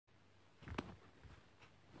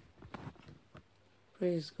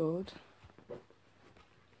Praise God.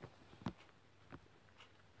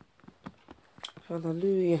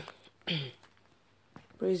 Hallelujah.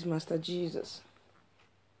 Praise Master Jesus.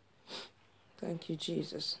 Thank you,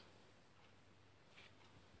 Jesus.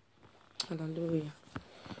 Hallelujah.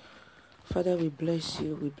 Father, we bless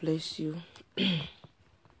you. We bless you. We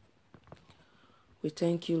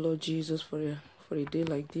thank you, Lord Jesus, for a day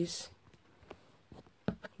like this.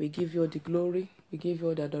 We give you all the glory. We give you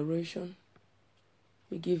all the adoration.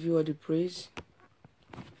 We give you all the praise.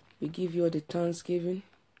 We give you all the thanksgiving.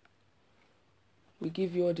 We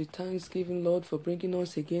give you all the thanksgiving, Lord, for bringing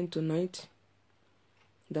us again tonight.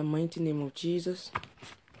 In the mighty name of Jesus.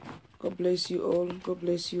 God bless you all. God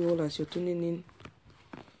bless you all as you're tuning in.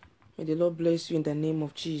 May the Lord bless you in the name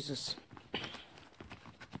of Jesus.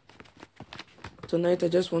 Tonight, I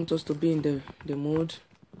just want us to be in the mood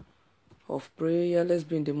of prayer. Let's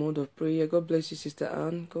be in the mode of prayer. God bless you, Sister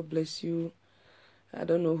Anne. God bless you. I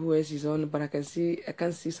don't know who else is on, but I can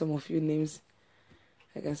see some of your names.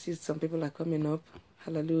 I can see some people are coming up.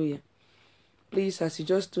 Hallelujah. Please, as you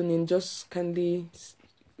just tune in, just kindly,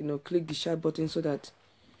 click the share button so that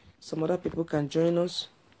some other people can join us.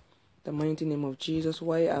 In the mighty name of Jesus.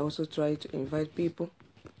 Why I also try to invite people.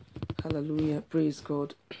 Hallelujah. Praise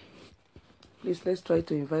God. Please, let's try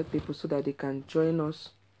to invite people so that they can join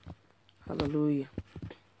us. Hallelujah.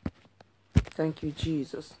 Thank you,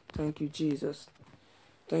 Jesus. Thank you, Jesus.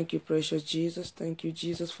 Thank you, precious Jesus. Thank you,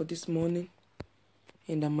 Jesus, for this morning.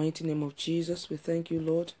 In the mighty name of Jesus, we thank you,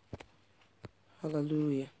 Lord.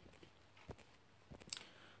 Hallelujah.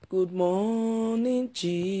 Good morning,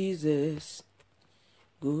 Jesus.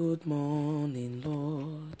 Good morning,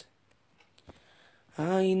 Lord.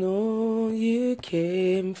 I know you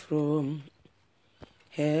came from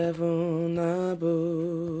heaven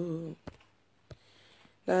above.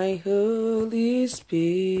 Thy Holy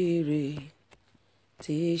Spirit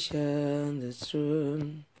teach on the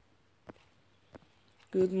throne.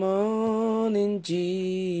 Good morning,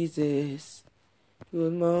 Jesus.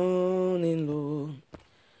 Good morning, Lord.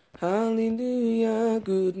 Hallelujah.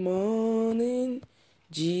 Good morning,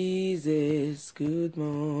 Jesus. Good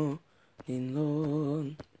morning,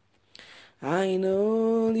 Lord. I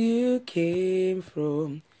know you came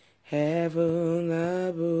from heaven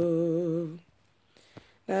above.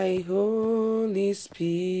 Thy Holy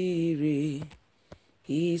Spirit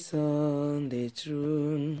is on the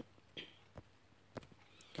throne.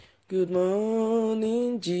 Good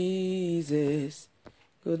morning, Jesus.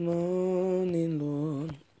 Good morning,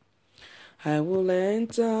 Lord. I will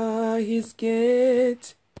enter his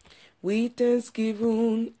gate with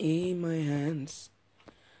thanksgiving in my hands.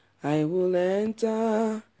 I will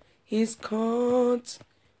enter his court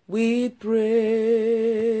with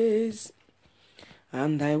praise.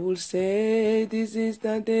 And I will say, this is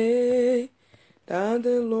the day that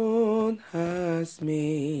the Lord has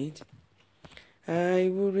made. I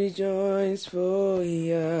will rejoice, for he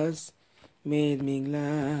has made me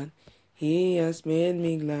glad. He has made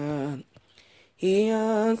me glad. He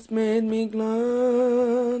has made me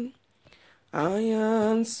glad. I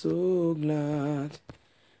am so glad.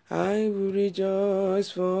 I will rejoice,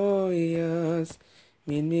 for he has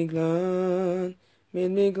made me glad.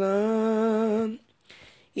 Made me glad.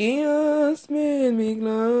 He has made me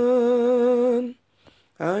glad.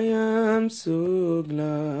 I am so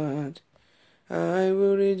glad. I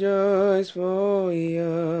will rejoice, for he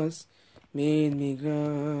has made me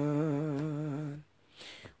glad.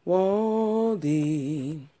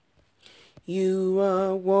 Worthy, you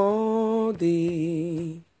are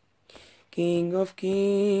worthy. King of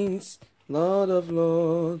kings, Lord of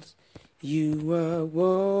lords, you are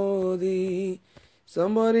worthy.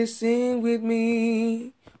 Somebody sing with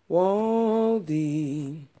me.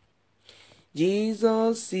 Worthy.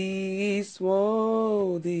 Jesus is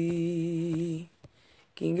worthy.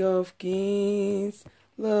 King of kings,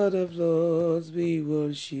 Lord of lords, we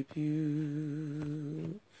worship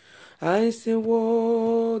you. I say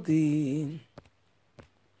worthy.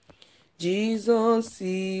 Jesus,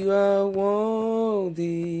 you are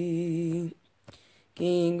worthy.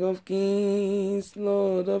 King of kings,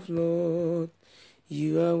 Lord of lords,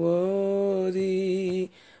 you are worthy.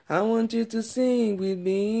 I want you to sing with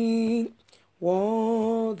me.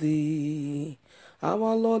 Worthy.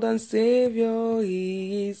 Our Lord and Savior,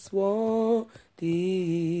 he is worthy.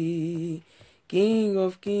 King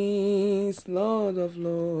of kings, Lord of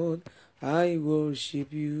lords, I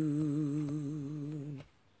worship you.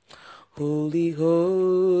 Holy,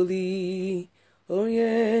 holy, oh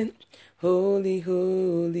yeah. Holy,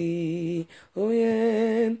 holy, oh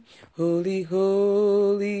yeah. Holy,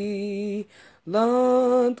 holy,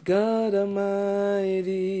 Lord God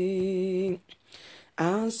Almighty.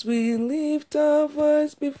 As we lift our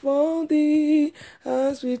voice before thee,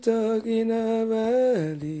 as we talk in our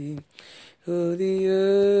valley, holy,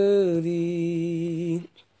 holy,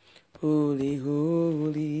 holy,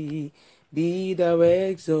 holy, be thou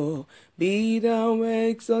exalted,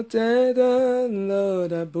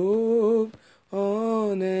 Lord above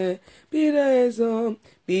on earth. Be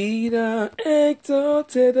thou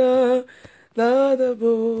exalted, Lord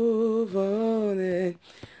above on earth.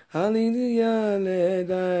 Hallelujah, let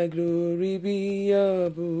thy glory be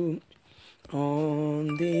above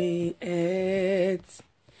on the earth.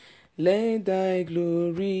 Let thy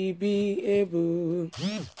glory be above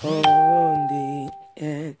on the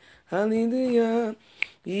earth. Hallelujah,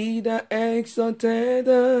 be thou exalted,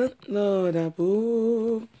 Lord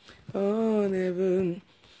above on heaven.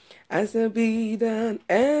 As a be thou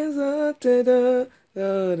exalted,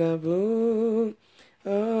 Lord above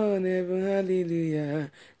on heaven. Hallelujah,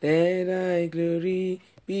 let thy glory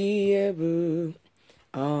be above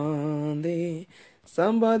on the.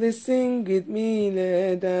 Somebody sing with me,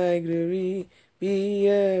 let thy glory be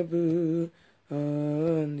above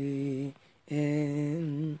on the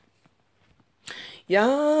end.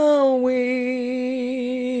 Yahweh,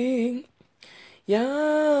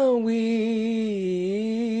 Yahweh,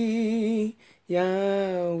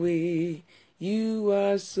 Yahweh, you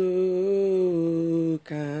are so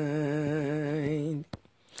kind.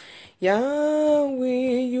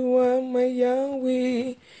 Yahweh, you are my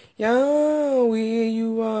Yahweh. Yahweh,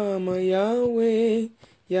 you are my Yahweh.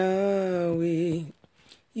 Yahweh,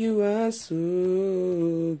 you are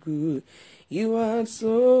so good. You are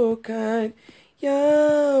so kind.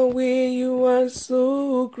 Yahweh, you are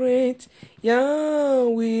so great.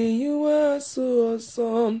 Yahweh, you are so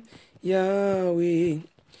awesome. Yahweh,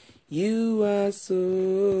 you are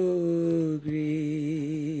so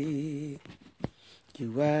great.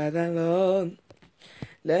 You are the Lord.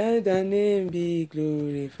 Let thy name be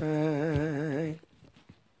glorified.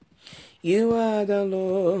 You are the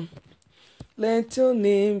Lord. Let your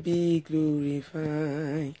name be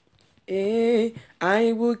glorified.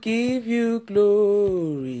 I will give you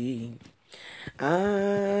glory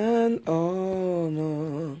and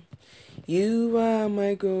honor. You are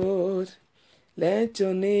my God. Let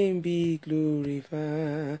your name be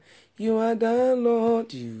glorified. You are the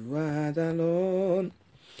Lord. You are the Lord.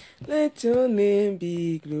 Let your name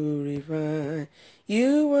be glorified.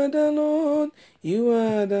 You are the Lord. You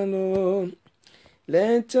are the Lord.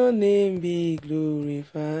 Let your name be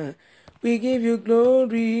glorified. We give you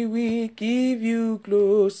glory. We give you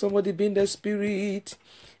glory. Somebody be in the spirit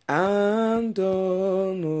and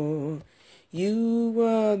honor. You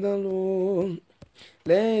are the Lord.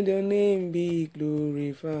 Let your name be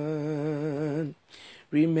glorified.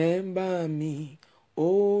 Remember me,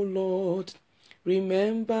 O Lord.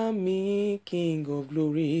 Remember me, King of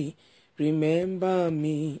glory. Remember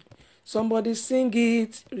me. Somebody sing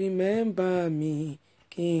it. Remember me,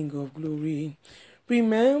 King of glory.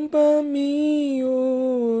 Remember me, O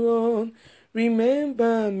Lord.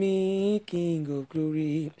 Remember me, King of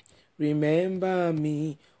glory. Remember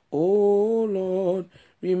me, O Lord.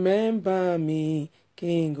 Remember me,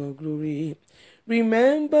 King of glory.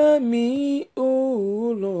 Remember me,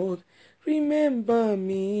 O Lord. Remember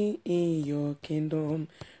me in your kingdom.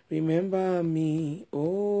 Remember me, O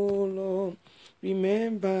Lord.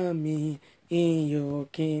 Remember me in your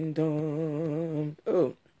kingdom.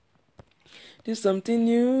 Oh, do something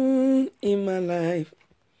new in my life.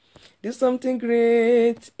 Do something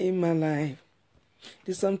great in my life.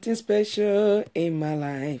 Do something special in my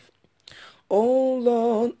life. Oh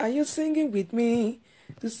Lord, are you singing with me?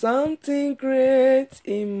 Do something great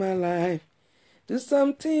in my life. Do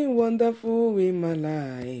something wonderful in my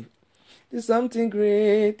life. Do something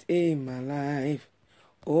great in my life.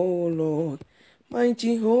 Oh Lord, my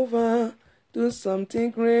Jehovah, do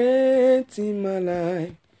something great in my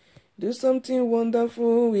life. Do something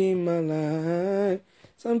wonderful in my life.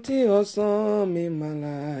 Something awesome in my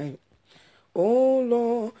life. Oh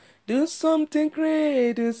Lord, do something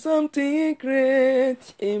great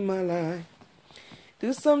in my life.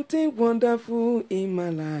 Do something wonderful in my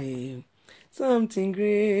life. Something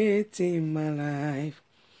great in my life.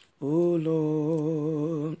 Oh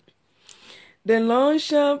Lord. The Lord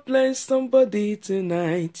shall bless somebody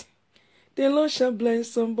tonight. The Lord shall bless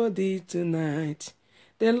somebody tonight.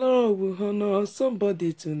 The Lord will honor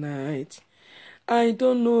somebody tonight. I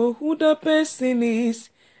don't know who the person is.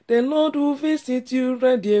 The Lord will visit you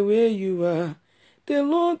right there where you are. The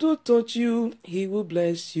Lord will touch you, He will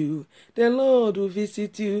bless you. The Lord will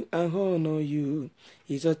visit you and honor you.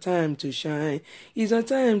 It's a time to shine. It's a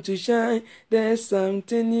time to shine. There's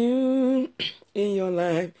something new in your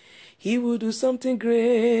life. He will do something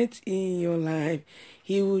great in your life.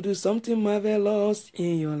 He will do something marvelous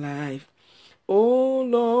in your life. Oh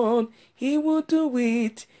Lord, He will do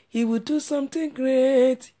it. He will do something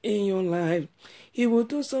great in your life. He will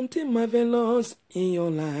do something marvelous in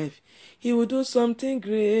your life. He will do something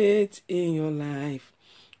great in your life.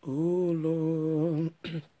 Oh Lord.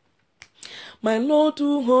 My Lord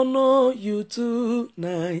will honor you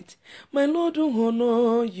tonight. My Lord will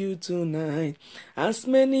honor you tonight. As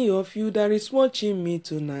many of you that is watching me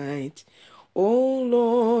tonight. Oh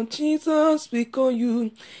Lord Jesus, we call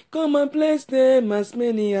you. Come and bless them as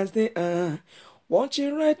many as they are.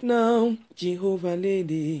 Watching right now, Jehovah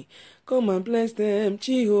Lady. Come and bless them,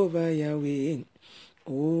 Jehovah Yahweh.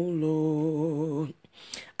 Oh Lord.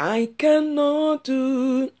 I cannot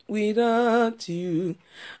do without you.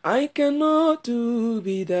 I cannot do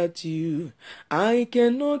without you. I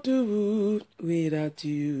cannot do without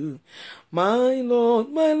you. My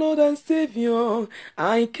Lord and Savior,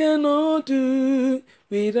 I cannot do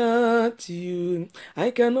without you. I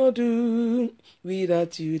cannot do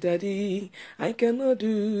without you, Daddy. I cannot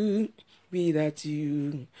do without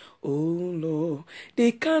you. Oh Lord,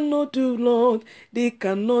 they cannot do, Lord. They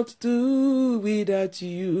cannot do without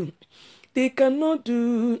you. They cannot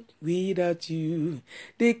do without you.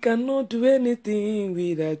 They cannot do anything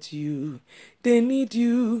without you. They need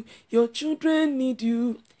you. Your children need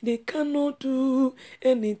you. They cannot do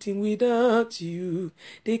anything without you.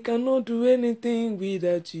 They cannot do anything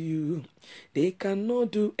without you. They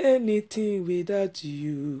cannot do anything without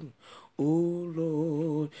you. Oh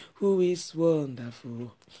Lord, who is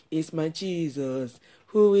wonderful is my Jesus.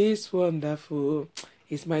 Who is wonderful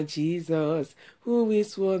is my Jesus. Who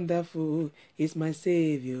is wonderful is my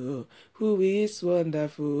Savior. Who is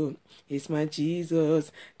wonderful is my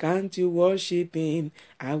Jesus. Can't you worship Him?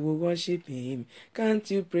 I will worship Him.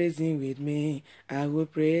 Can't you praise Him with me? I will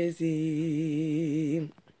praise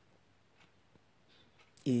Him.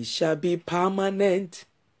 It shall be permanent.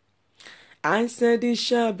 I said it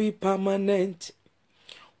shall be permanent.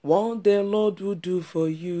 What the Lord will do for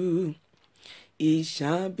you, it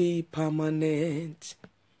shall be permanent.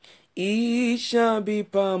 It shall be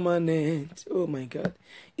permanent. Oh my God.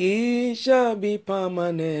 It shall be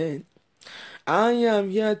permanent. I am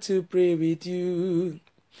here to pray with you.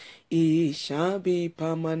 It shall be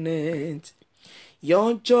permanent.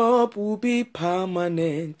 Your job will be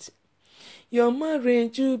permanent. Your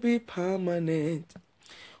marriage will be permanent.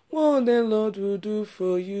 What the Lord will do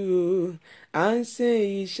for you, I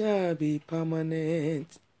say it shall be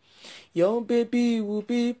permanent. Your baby will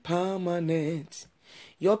be permanent.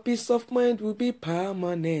 Your peace of mind will be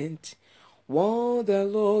permanent. What the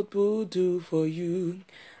Lord will do for you,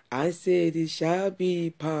 I say it shall be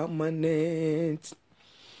permanent.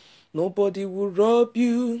 Nobody will rob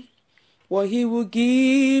you what He will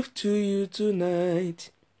give to you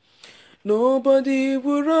tonight. Nobody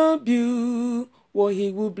will rob you what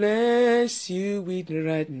He will bless you with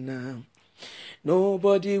right now.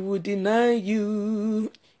 Nobody will deny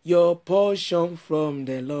you your portion from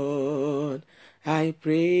the Lord. I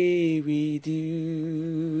pray with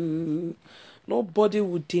you. Nobody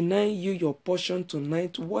will deny you your portion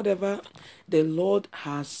tonight. Whatever the Lord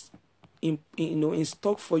has in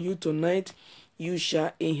stock for you tonight, you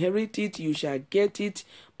shall inherit it, you shall get it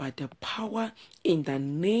by the power in the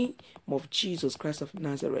name of Jesus Christ of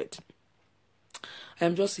Nazareth. I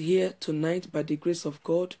am just here tonight by the grace of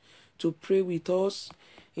God to pray with us.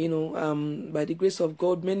 By the grace of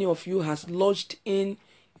God, many of you has lodged in,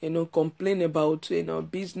 complain about,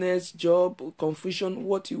 business, job, confusion,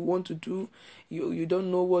 what you want to do. You don't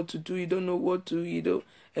know what to do. You don't know what to,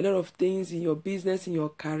 a lot of things in your business, in your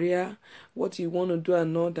career, what you want to do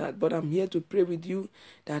and all that. But I'm here to pray with you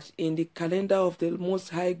that in the calendar of the Most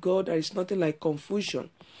High God, there is nothing like confusion.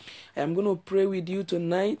 I am going to pray with you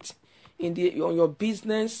tonight on your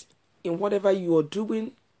business, in whatever you are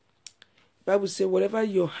doing. The Bible says, whatever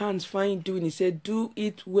your hands find doing, He said, do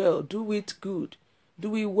it well, do it good,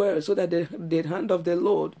 do it well, so that the hand of the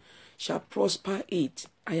Lord shall prosper it.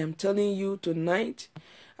 I am telling you tonight,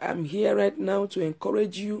 I'm here right now to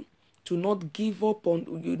encourage you to not give up on,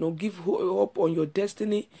 give up on your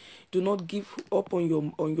destiny. Do not give up on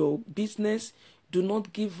your business. Do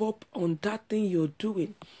not give up on that thing you're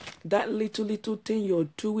doing. That little thing you're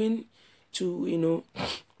doing to,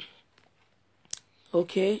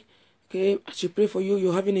 okay, I should pray for you.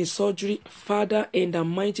 You're having a surgery. Father, in the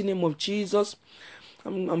mighty name of Jesus,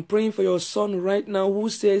 I'm praying for your son right now who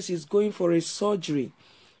says he's going for a surgery.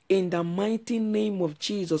 In the mighty name of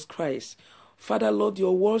Jesus Christ. Father, Lord,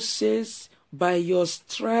 your word says, by your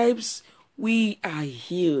stripes we are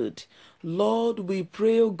healed. Lord, we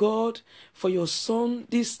pray, oh God, for your son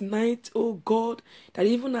this night, oh God, that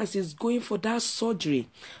even as he's going for that surgery,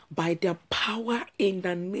 by the power in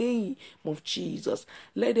the name of Jesus,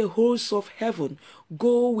 let the hosts of heaven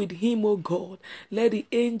go with him, oh God. Let the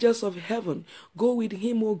angels of heaven go with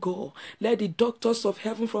him, oh God. Let the doctors of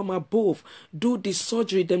heaven from above do the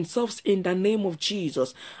surgery themselves in the name of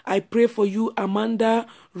Jesus. I pray for you, Amanda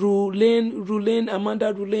Rulaine.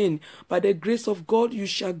 By the grace of God, you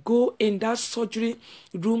shall go in that surgery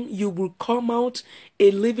room. You will come out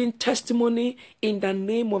a living testimony in the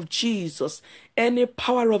name of Jesus. Any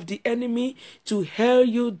power of the enemy to hurl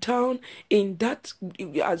you down in that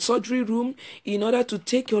surgery room in order to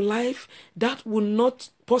take your life, that will not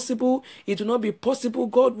possible. It will not be possible.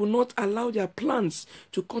 God will not allow their plans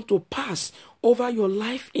to come to pass over your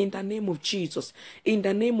life in the name of Jesus. In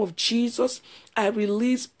the name of Jesus, I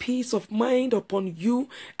release peace of mind upon you.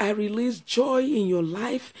 I release joy in your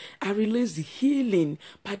life. I release healing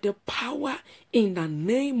by the power in the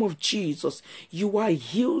name of Jesus. You are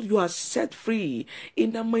healed. You are set free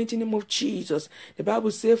in the mighty name of Jesus. The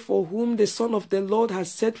Bible says, for whom the Son of the Lord has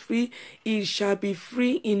set free, he shall be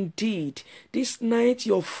free indeed. This night,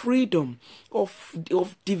 your freedom of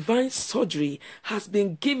divine surgery has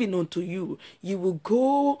been given unto you. You will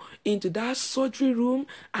go into that surgery room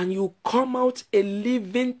and you come out a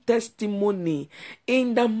living testimony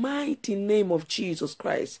in the mighty name of Jesus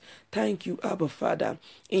Christ. Thank you, Abba Father.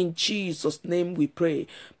 In Jesus' name we pray.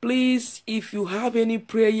 Please, if you have any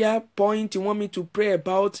prayer point you want me to pray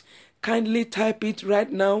about, kindly type it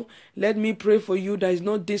right now. Let me pray for you. There is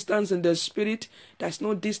no distance in the spirit. There is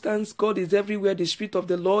no distance. God is everywhere. The Spirit of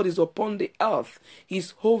the Lord is upon the earth.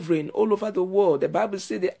 He's hovering all over the world. The Bible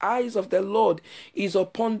says the eyes of the Lord is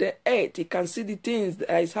upon the earth. He can see the things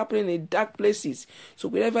that is happening in dark places. So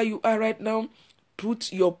wherever you are right now,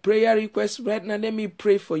 put your prayer request right now. Let me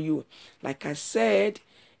pray for you. Like I said,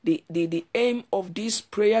 the aim of this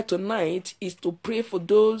prayer tonight is to pray for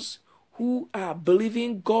those who are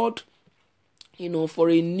believing God, for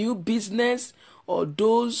a new business, or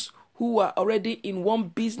those who are already in one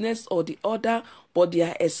business or the other, but they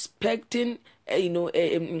are expecting,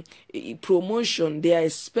 a promotion. They are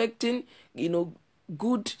expecting,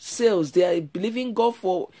 good sales. They are believing God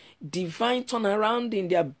for divine turnaround in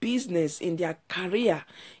their business, in their career.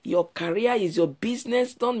 Your career is your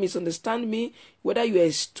business. Don't misunderstand me. Whether you're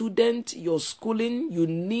a student, you're schooling, you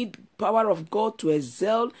need power of God to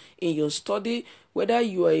excel in your study. Whether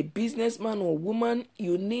you are a businessman or woman,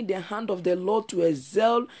 you need the hand of the Lord to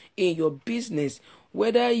excel in your business.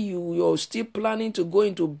 Whether you're still planning to go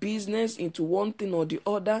into business, into one thing or the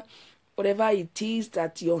other, whatever it is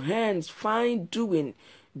that your hands find doing,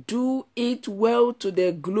 do it well to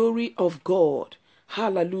the glory of God.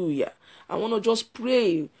 Hallelujah. I want to just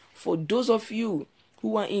pray for those of you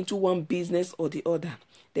who are into one business or the other.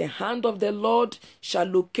 The hand of the Lord shall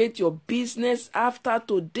locate your business after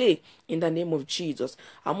today in the name of Jesus.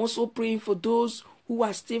 I'm also praying for those who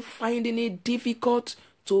are still finding it difficult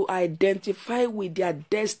to identify with their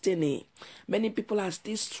destiny. Many people are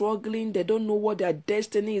still struggling. They don't know what their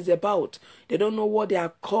destiny is about. They don't know what they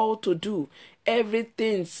are called to do.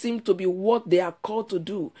 Everything seems to be what they are called to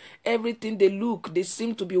do. Everything they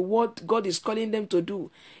seem to be what God is calling them to do.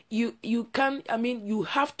 You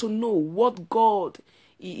have to know what God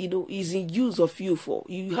is in use of you for.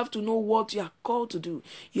 You have to know what you are called to do.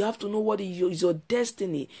 You have to know what is your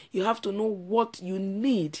destiny. You have to know what you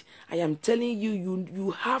need. I am telling you,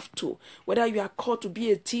 you have to. Whether you are called to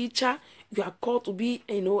be a teacher, you are called to be,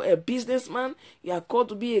 a businessman, you are called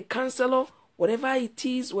to be a counselor, whatever it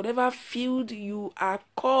is, whatever field you are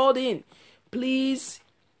called in, please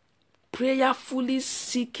prayerfully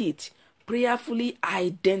seek it, prayerfully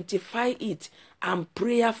identify it, and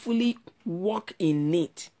prayerfully walk in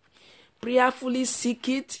it. Prayerfully seek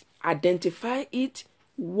it, identify it,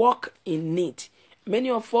 walk in it.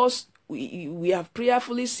 Many of us, we have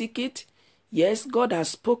prayerfully seek it. Yes, God has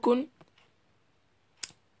spoken.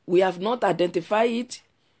 We have not identified it.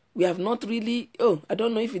 We have not really, I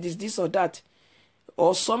don't know if it is this or that.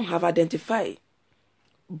 Or some have identified,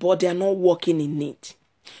 but they are not walking in it.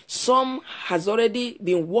 Some has already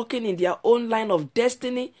been walking in their own line of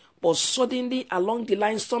destiny, but suddenly along the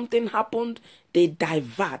line something happened. They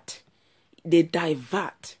divert.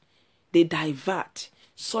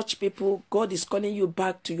 Such people, God is calling you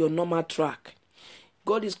back to your normal track.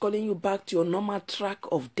 God is calling you back to your normal track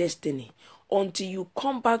of destiny. Until you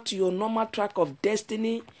come back to your normal track of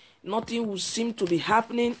destiny, Nothing will seem to be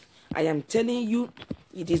happening. I am telling you,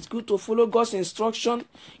 it is good to follow God's instruction.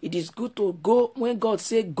 It is good to go when God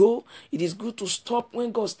says go. It is good to stop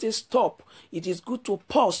when God says stop. It is good to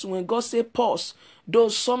pause when God says pause. Though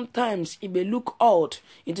sometimes it may look odd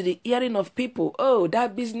into the hearing of people. Oh,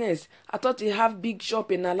 that business. I thought he have big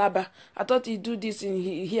shop in Alaba. I thought he do this in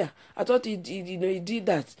here. I thought he did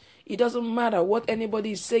that. It doesn't matter what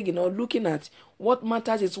anybody is saying or looking at. What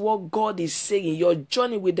matters is what God is saying. Your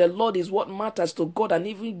journey with the Lord is what matters to God and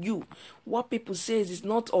even you. What people say is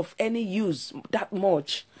not of any use that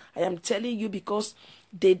much. I am telling you because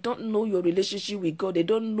they don't know your relationship with God. They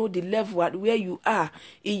don't know the level at where you are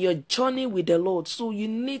in your journey with the Lord. So you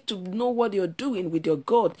need to know what you're doing with your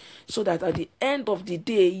God so that at the end of the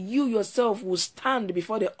day, you yourself will stand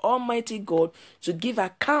before the Almighty God to give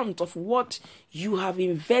account of what you have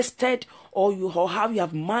invested or how you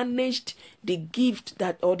have managed the gift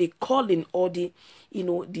that or the calling or the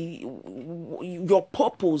your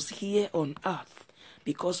purpose here on earth.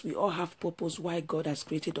 Because we all have purpose why God has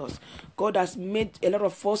created us. God has made a lot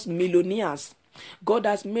of us millionaires. God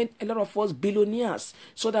has made a lot of us billionaires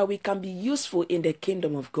so that we can be useful in the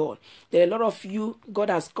kingdom of God. There are a lot of you God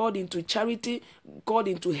has called into charity, called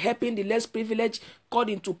into helping the less privileged, called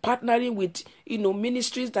into partnering with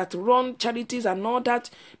ministries that run charities and all that.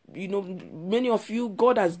 Many of you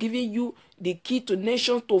God has given you the key to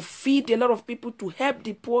nations to feed a lot of people, to help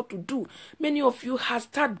the poor to do. Many of you have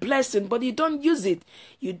started blessing, but you don't use it.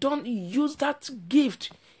 You don't use that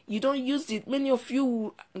gift. You don't use it. Many of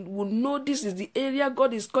you will know this is the area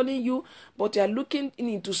God is calling you, but you are looking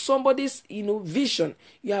into somebody's vision.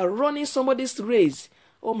 You are running somebody's race.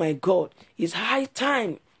 Oh my God, it's high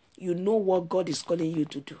time you know what God is calling you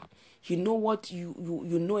to do. You know what you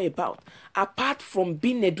know about. Apart from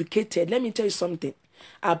being educated, let me tell you something.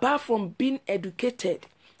 Apart from being educated,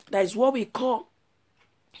 that is what we call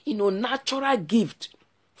natural gift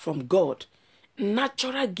from God.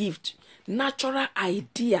 Natural gift. Natural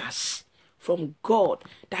ideas from God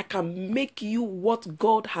that can make you what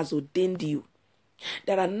God has ordained you.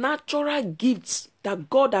 There are natural gifts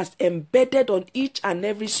that God has embedded on each and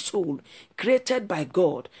every soul created by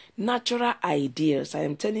God. Natural ideas. I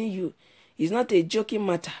am telling you, it's not a joking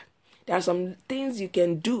matter. There are some things you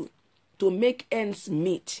can do to make ends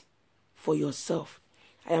meet for yourself.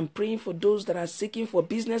 I am praying for those that are seeking for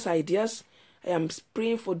business ideas. I am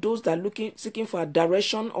praying for those that are seeking for a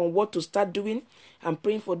direction on what to start doing. I'm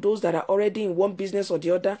praying for those that are already in one business or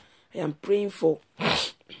the other. I am praying for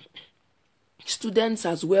students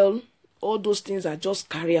as well. All those things are just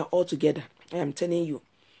career altogether. I am telling you.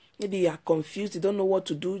 Maybe you are confused. You don't know what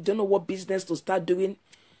to do. You don't know what business to start doing.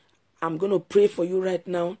 I'm going to pray for you right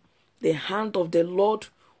now. The hand of the Lord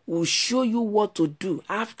will show you what to do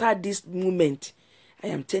after this moment. I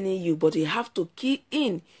am telling you, but you have to key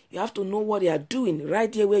in. You have to know what you are doing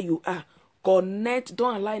right here where you are. Connect.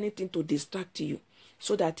 Don't allow anything to distract you.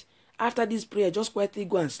 So that after this prayer, just quietly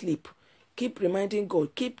go and sleep. Keep reminding God.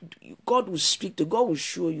 God will speak to you. God will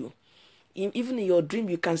show you. Even in your dream,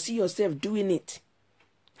 you can see yourself doing it.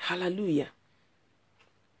 Hallelujah.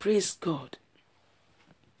 Praise God.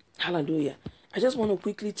 Hallelujah. I just want to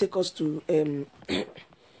quickly take us to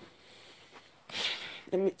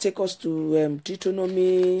let me take us to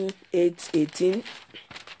Deuteronomy 8:18.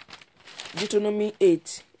 Deuteronomy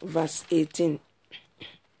 8, verse 18.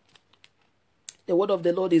 The word of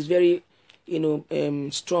the Lord is very,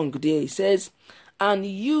 strong there. It says, "And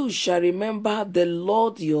you shall remember the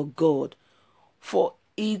Lord your God, for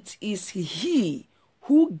it is He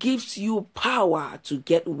who gives you power to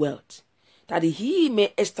get wealth, that He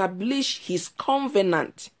may establish His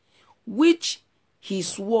covenant, which He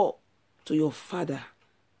swore to your father,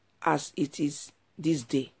 as it is this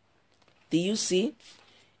day." Do you see?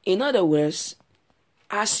 In other words,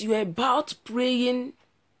 as you are about praying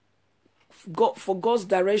for God's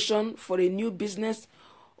direction for a new business,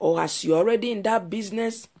 or as you're already in that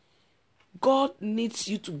business, God needs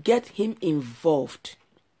you to get Him involved.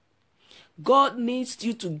 God needs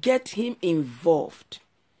you to get Him involved,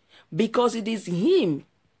 because it is Him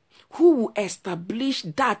who will establish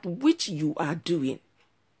that which you are doing.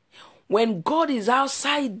 When God is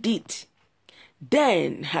outside it,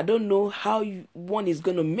 then I don't know how one is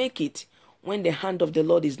going to make it when the hand of the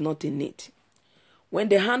Lord is not in it. When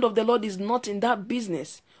the hand of the Lord is not in that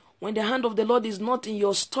business, when the hand of the Lord is not in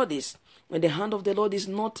your studies, when the hand of the Lord is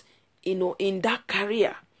not, in that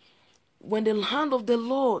career, when the hand of the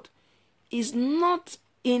Lord is not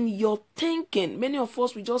in your thinking, many of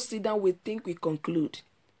us, we just sit down, we think, we conclude.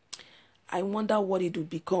 I wonder what it will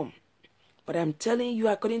become. But I'm telling you,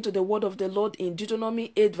 according to the word of the Lord in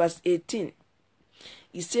Deuteronomy 8, verse 18,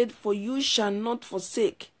 He said, "For you shall not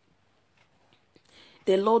forsake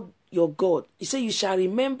the Lord your God. He said, you shall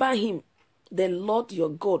remember him, the Lord your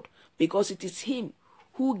God, because it is him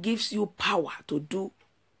who gives you power to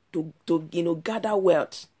gather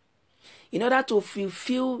wealth, in order to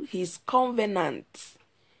fulfill his covenant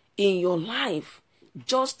in your life,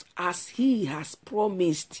 just as he has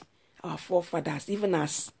promised our forefathers, even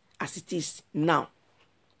as it is now.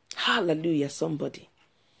 Hallelujah, somebody.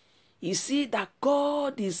 You see that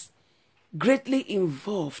God is greatly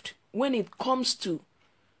involved when it comes to,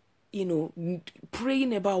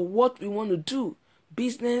 praying about what we want to do,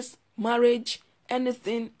 business, marriage,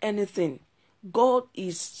 anything. God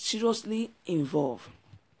is seriously involved.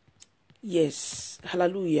 Yes,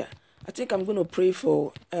 hallelujah. I think I'm going to pray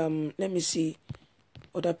for, let me see,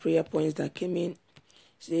 other prayer points that came in.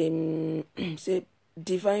 Say,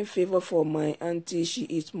 divine favor for my auntie. She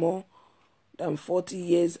is more than 40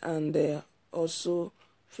 years, and also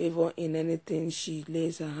favor in anything she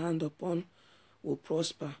lays her hand upon will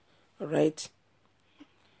prosper. All right.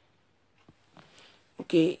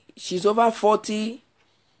 Okay, she's over 40,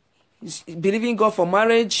 believing God for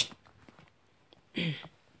marriage.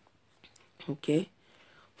 Okay.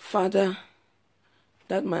 Father,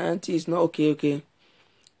 that my auntie is not okay.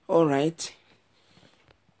 All right.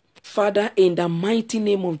 Father, in the mighty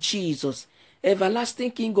name of Jesus,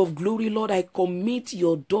 everlasting King of glory, Lord, I commit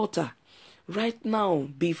your daughter right now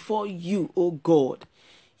before you, oh God,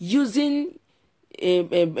 using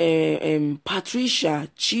Patricia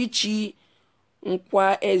Chichi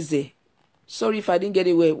Nkwaeze, sorry if I didn't get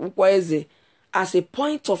it well, Nkwaeze, as a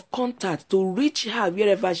point of contact to reach her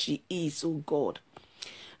wherever she is, oh God.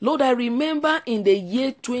 Lord, I remember in the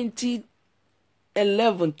year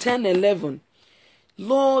 1011,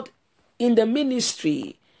 Lord, in the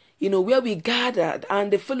ministry, where we gathered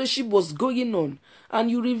and the fellowship was going on, and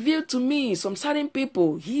you revealed to me some certain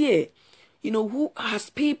people here, who has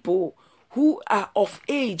people who are of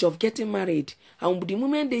age of getting married. And the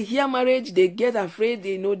moment they hear marriage, they get afraid,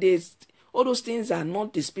 all those things are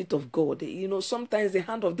not the Spirit of God. Sometimes the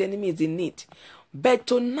hand of the enemy is in it. But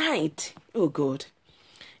tonight, oh God,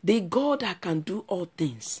 the God that can do all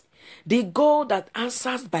things, the God that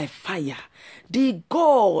answers by fire, the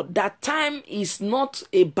God that time is not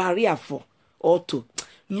a barrier for or to.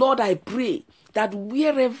 Lord, I pray that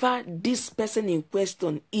wherever this person in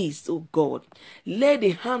question is, oh God, let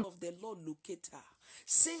the hand of the Lord locate her.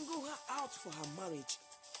 Single her out for her marriage.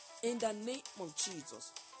 In the name of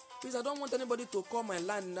Jesus. Please, I don't want anybody to call my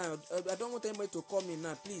line now. I don't want anybody to call me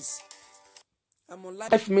now, please. I'm on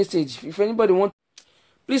live message. If anybody wants,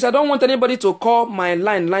 please, I don't want anybody to call my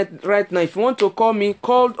line right now. If you want to call me,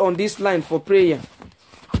 call on this line for prayer.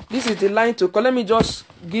 This is the line to call. Let me just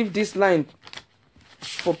give this line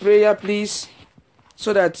for prayer, please,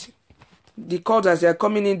 so that the calls as they are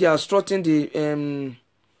coming in, they are strutting the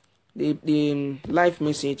live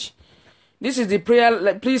message. This is the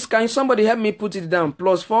prayer. Please, can somebody help me put it down?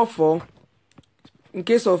 +44, in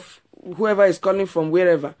case of whoever is calling from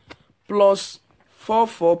wherever.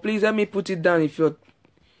 +44. Please help me put it down. If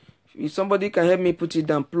somebody can help me put it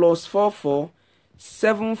down. +44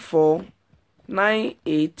 74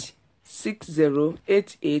 98 60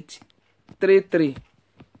 88 33.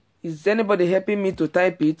 Is anybody helping me to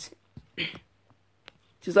type it?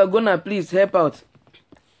 Sister Gona, please help out.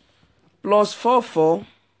 +44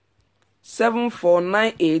 74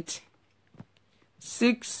 98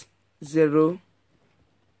 60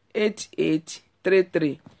 88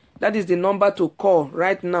 33. That is the number to call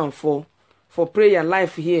right now for prayer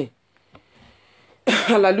live here.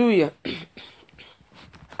 Hallelujah.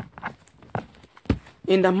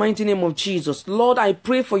 In the mighty name of Jesus, Lord, I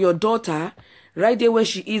pray for your daughter right there where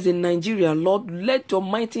she is in Nigeria. Lord, let your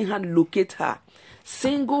mighty hand locate her.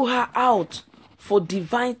 Single her out for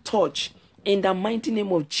divine touch. In the mighty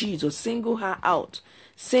name of Jesus, single her out.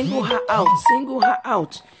 Single her out. Single her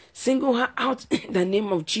out. Single her out in the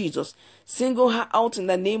name of Jesus. Single her out in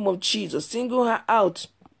the name of Jesus. Single her out.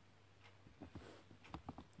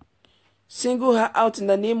 Single her out in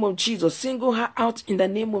the name of Jesus. Single her out in the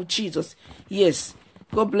name of Jesus. Yes.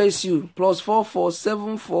 God bless you. +44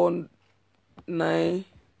 74 98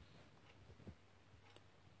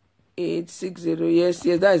 60. Yes,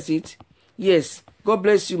 that's it. Yes. God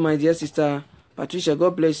bless you, my dear sister Patricia.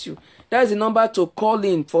 God bless you. That is the number to call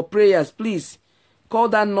in for prayers. Please call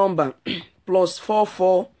that number.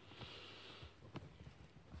 +44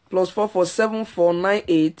 74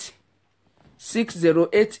 98 60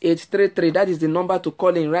 88 33. That is the number to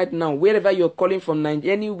call in right now. Wherever you're calling from,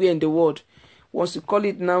 anywhere in the world. Once you call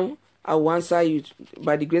it now, I will answer you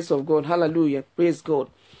by the grace of God. Hallelujah. Praise God.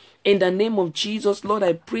 In the name of Jesus, Lord,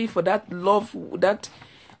 I pray for that love, that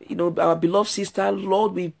our beloved sister.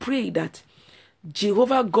 Lord, we pray that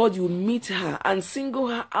Jehovah God, you meet her and single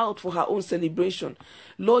her out for her own celebration.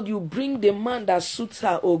 Lord, you bring the man that suits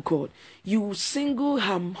her, oh God. You single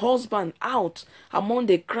her husband out among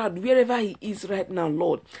the crowd, wherever he is right now,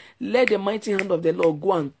 Lord. Let the mighty hand of the Lord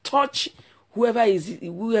go and touch whoever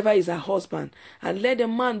is her husband, and let the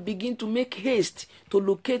man begin to make haste to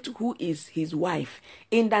locate who is his wife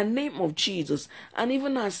in the name of Jesus. And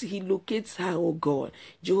even as he locates her, oh God,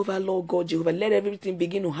 Jehovah, Lord God, Jehovah, let everything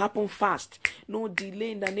begin to happen fast. No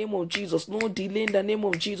delay in the name of Jesus. No delay in the name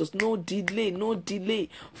of Jesus. No delay, no delay.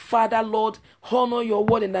 Father, Lord, honor your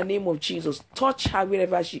word in the name of Jesus. Touch her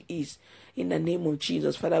wherever she is. In the name of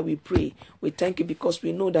Jesus, Father, we pray. We thank you because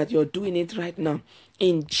we know that you're doing it right now.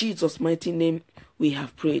 In Jesus' mighty name, we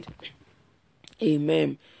have prayed.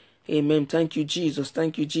 Amen. Amen. Thank you, Jesus.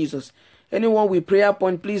 Thank you, Jesus. Anyone with prayer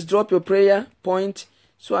point, please drop your prayer point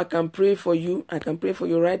so I can pray for you. I can pray for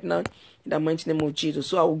you right now in the mighty name of Jesus.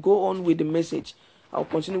 So I will go on with the message. I'll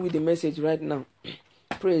continue with the message right now.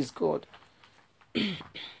 Praise God.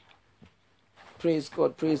 Praise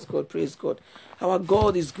God, praise God, praise God. Our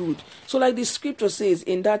God is good. So like the scripture says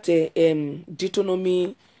in that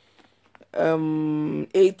Deuteronomy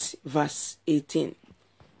 8 verse 18. It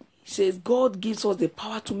says God gives us the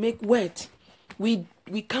power to make wealth. We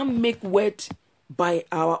can't make wealth by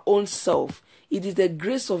our own self. It is the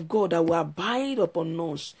grace of God that will abide upon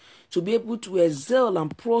us to be able to excel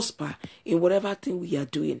and prosper in whatever thing we are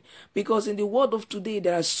doing. Because in the world of today,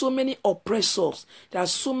 there are so many oppressors, there are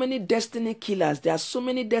so many destiny killers, there are so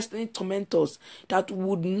many destiny tormentors that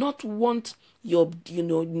would not want your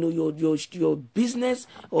business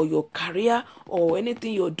or your career or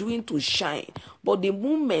anything you're doing to shine. But the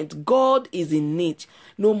moment God is in it,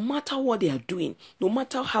 no matter what they are doing, no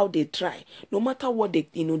matter how they try, no matter what they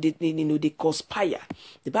conspire,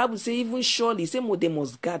 the Bible says even surely, they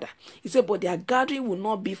must gather. He said, but their gathering will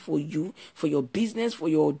not be for you, for your business, for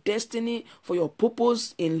your destiny, for your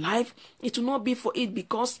purpose in life. It will not be for it,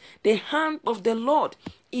 because the hand of the Lord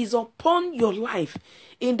is upon your life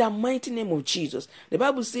in the mighty name of Jesus. The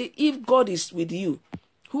Bible says, if God is with you,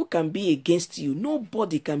 who can be against you?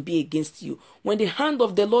 Nobody can be against you. When the hand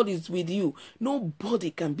of the Lord is with you,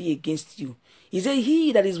 nobody can be against you. He said,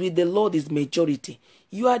 he that is with the Lord is majority.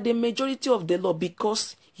 You are the majority of the Lord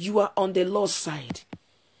because you are on the Lord's side.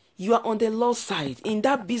 You are on the Lord's side. In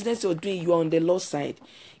that business you're doing, you are on the Lord's side.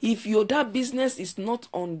 If that business is not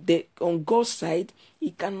on God's side,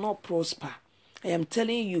 it cannot prosper. I am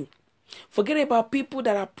telling you. Forget about people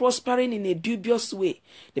that are prospering in a dubious way.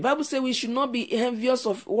 The Bible says we should not be envious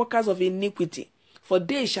of workers of iniquity, for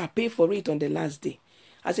they shall pay for it on the last day.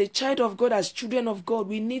 As a child of God, as children of God,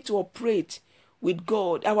 we need to operate with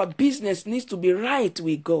God. Our business needs to be right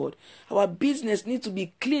with God. Our business needs to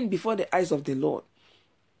be clean before the eyes of the Lord.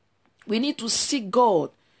 We need to seek God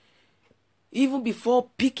even before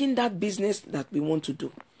picking that business that we want to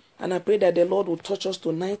do. And I pray that the Lord will touch us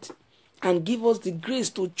tonight and give us the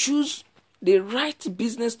grace to choose the right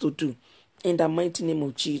business to do in the mighty name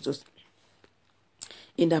of Jesus.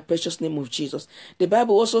 In the precious name of Jesus. The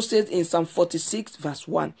Bible also says in Psalm 46 verse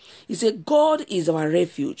 1, it says, God is our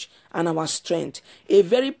refuge and our strength, a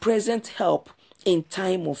very present help in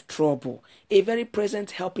time of trouble. A very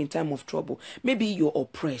present help in time of trouble. Maybe you're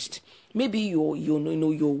oppressed. Maybe you're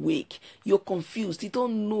weak. You're confused. You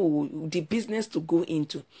don't know the business to go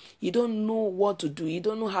into. You don't know what to do. You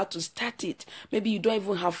don't know how to start it. Maybe you don't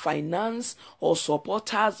even have finance or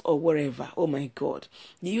supporters or wherever. Oh my God.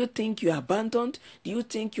 Do you think you are abandoned? Do you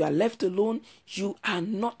think you are left alone? You are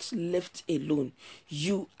not left alone.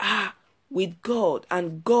 You are with God,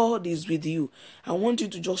 and God is with you. I want you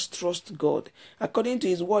to just trust God. According to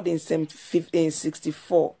his word in Psalm 46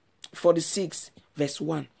 verse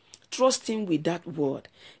 1. Trust him with that word.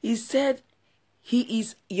 He said he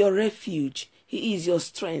is your refuge. He is your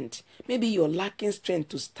strength. Maybe you're lacking strength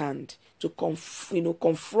to stand, to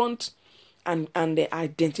confront and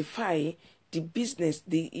identify the business,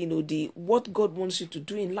 the what God wants you to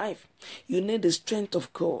do in life. You need the strength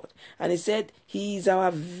of God. And he said, he is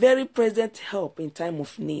our very present help in time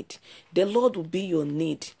of need. The Lord will be your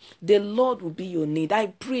need. The Lord will be your need. I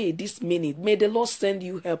pray this minute, may the Lord send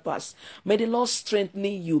you helpers. May the Lord strengthen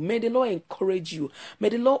you. May the Lord encourage you. May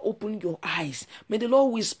the Lord open your eyes. May the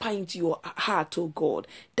Lord whisper into your heart, oh God,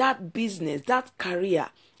 that business, that career,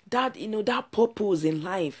 that purpose in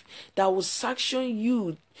life that will sanction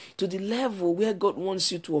you to the level where God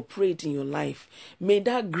wants you to operate in your life. May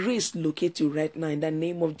that grace locate you right now in the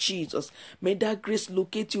name of Jesus. May that grace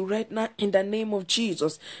locate you right now in the name of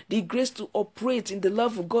Jesus. The grace to operate in the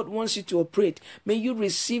level God wants you to operate. May you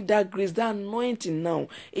receive that grace, that anointing now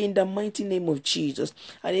in the mighty name of Jesus.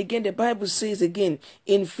 And again, the Bible says again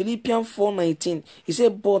in Philippians 4:19, it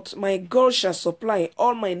said, but my God shall supply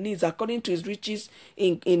all my needs according to his riches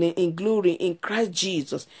in glory in Christ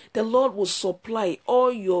Jesus. The Lord will supply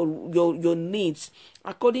all your needs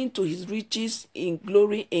according to his riches in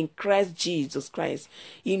glory in Christ Jesus Christ,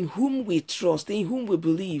 in whom we trust, in whom we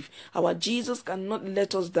believe. Our Jesus cannot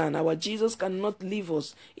let us down. Our Jesus cannot leave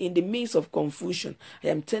us in the midst of confusion. I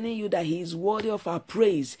am telling you that he is worthy of our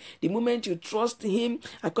praise. The moment you trust him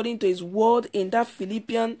according to his word in that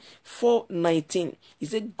Philippians 4:19, he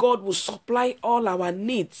said God will supply all our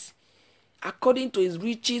needs according to his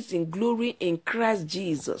riches in glory in Christ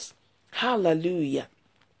Jesus. Hallelujah.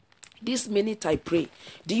 This minute I pray.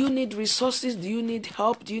 Do you need resources? Do you need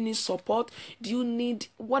help? Do you need support? Do you need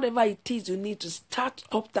whatever it is you need to start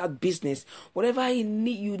up that business? Whatever you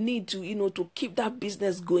need to, to keep that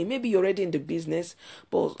business going. Maybe you're already in the business,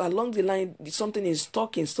 but along the line, something is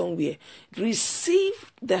stuck in somewhere.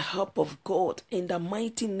 Receive the help of God in the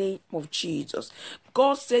mighty name of Jesus.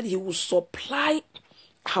 God said he will supply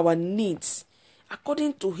our needs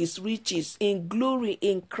according to his riches in glory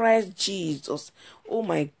in Christ Jesus. Oh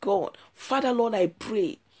my God. Father, Lord, I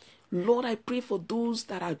pray. Lord, I pray for those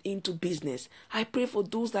that are into business. I pray for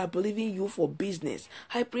those that are believing you for business.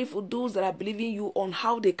 I pray for those that are believing you on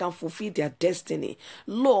how they can fulfill their destiny.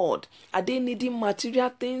 Lord, are they needing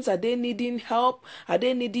material things? Are they needing help? Are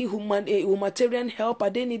they needing humanitarian help? Are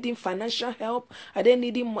they needing financial help? Are they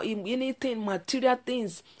needing anything, material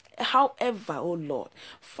things? However, oh Lord,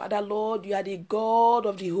 Father, Lord, you are the God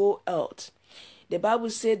of the whole earth. The Bible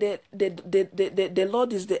said that the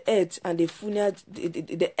Lord is the earth and the fullness.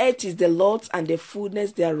 The earth is the Lord's and the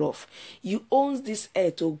fullness thereof. You own this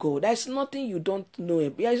earth, oh God. There's nothing you don't know.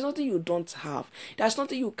 There's nothing you don't have. There's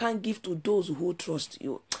nothing you can't give to those who trust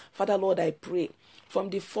you. Father, Lord, I pray. From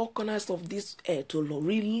the four corners of this earth, oh Lord,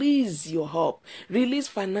 release your help. Release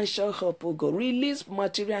financial help, oh God. Release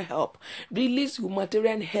material help. Release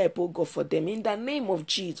humanitarian help, oh God, for them. In the name of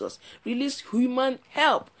Jesus. Release human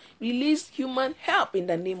help. Release human help in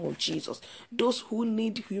the name of Jesus. Those who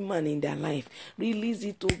need human in their life, release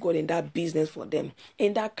it, oh God, in that business for them.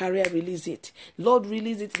 In that career, release it. Lord,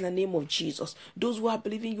 release it in the name of Jesus. Those who are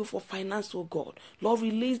believing you for finance, oh God. Lord,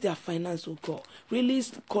 release their finance, oh God.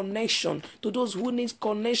 Release connection to those who need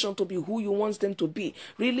connection to be who you want them to be.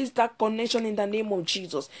 Release that connection in the name of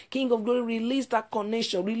Jesus. King of glory, release that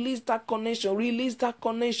connection. Release that connection. Release that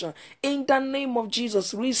connection. In the name of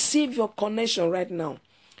Jesus, receive your connection right now.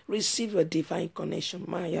 Receive your divine connection.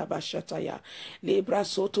 Maya bashataya. Libra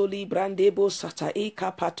soto librandebo sata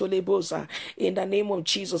eka patolebosa. In the name of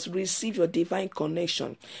Jesus, receive your divine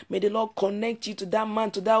connection. May the Lord connect you to that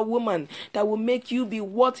man, to that woman that will make you be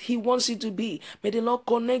what he wants you to be. May the Lord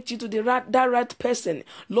connect you to that right person.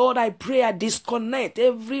 Lord, I pray I disconnect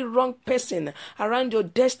every wrong person around your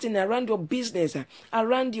destiny, around your business,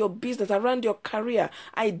 around your career.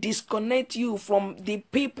 I disconnect you from the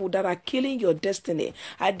people that are killing your destiny.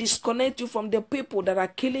 I disconnect you from the people that are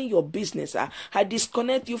killing your business. I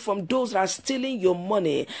disconnect you from those that are stealing your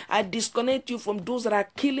money. I disconnect you from those that are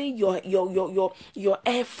killing your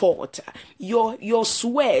effort, your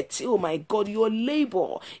sweat. Oh my God, your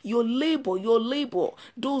labor.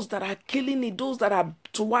 Those that are killing it, those that are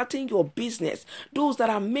thwarting your business, those that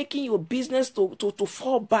are making your business to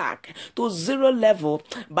fall back to zero level,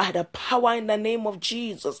 by the power in the name of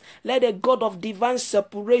Jesus. Let the God of divine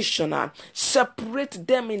separation separate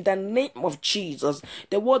them in the name of Jesus.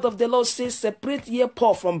 The word of the Lord says, separate ye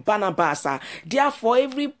Paul from Barnabas. Therefore,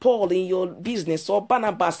 every Paul in your business or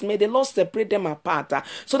Barnabas, may the Lord separate them apart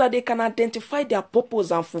so that they can identify their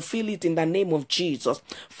purpose and fulfill it in the name of Jesus.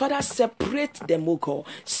 Father, separate them, O God.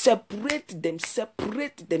 Separate them.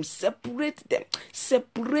 Separate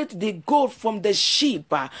the goat from the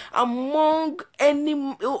sheep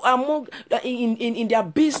in their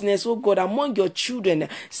business, oh God, among your children.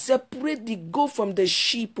 Separate the goat from the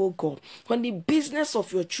sheep, oh God, from the business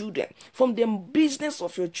of your children, from the business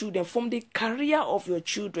of your children, from the career of your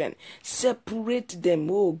children. Separate them,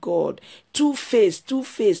 oh God. Two-faced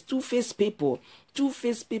people.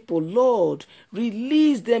 Two-faced people, Lord,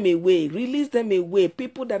 release them away.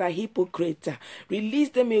 People that are hypocrites, release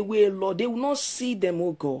them away, Lord. They will not see them,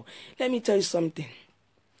 oh God. Let me tell you something.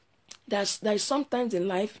 There's sometimes in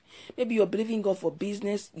life, maybe you're believing God for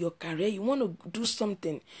business, your career, you want to do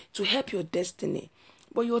something to help your destiny.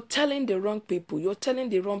 But you're telling the wrong people. You're telling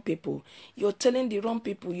the wrong people. You're telling the wrong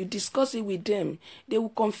people. You discuss it with them. They will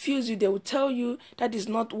confuse you. They will tell you that is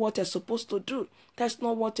not what you're supposed to do. That's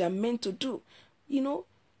not what you're meant to do. You know,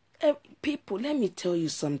 people, let me tell you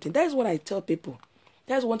something. That's what I tell people.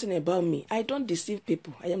 That's one thing about me. I don't deceive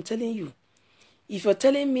people. I am telling you. If you're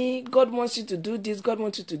telling me God wants you to do this, God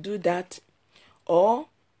wants you to do that, or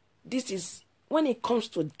this is, when it comes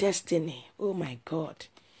to destiny, oh my God,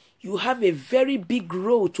 you have a very big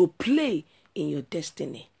role to play in your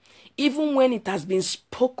destiny. Even when it has been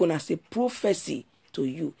spoken as a prophecy to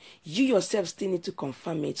you, you yourself still need to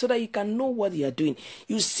confirm it so that you can know what you are doing.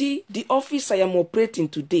 You see, the office I am operating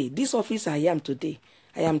today, this office I am today,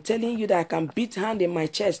 I am telling you that I can beat hand in my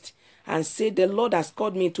chest and say the Lord has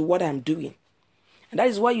called me to what I'm doing. And that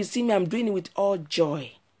is why you see me, I'm doing it with all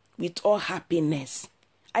joy, with all happiness.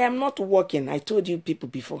 I am not working. I told you people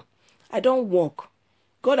before. I don't work.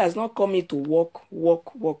 God has not called me to work.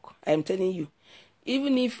 I am telling you.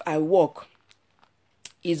 Even if I work,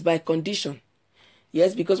 it's by condition.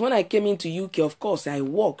 Yes, because when I came into UK, of course, I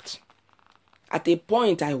worked. At a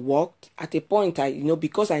point, I worked. At a point,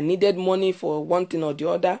 because I needed money for one thing or the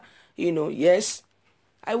other, yes,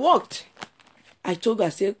 I worked. I told God, I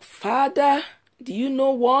said, Father, do you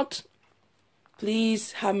know what?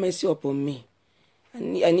 Please have mercy upon me.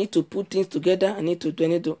 I need to put things together. I need to.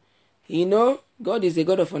 God is a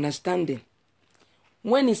God of understanding.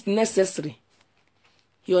 When it's necessary,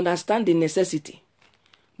 He understands the necessity.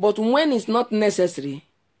 But when it's not necessary,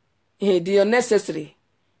 the unnecessary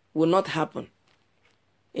will not happen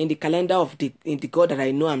in the calendar of the God that I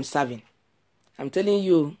know I'm serving. I'm telling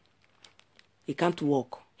you, He can't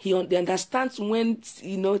work. He understands when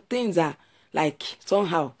things are like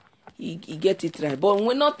somehow he gets it right. But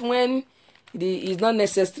when it's not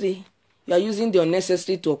necessary, you are using the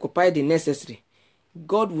unnecessary to occupy the necessary.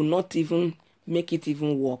 God will not even make it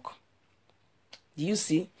even work. Do you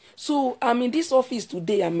see? So I'm in this office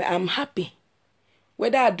today. I'm happy.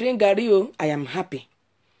 Whether I drink garri, I am happy.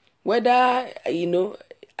 Whether I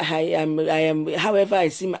am. However I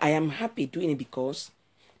see, I am happy doing it because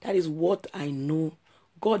that is what I know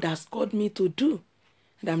God has called me to do,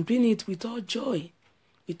 and I'm doing it with all joy,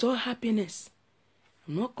 with all happiness.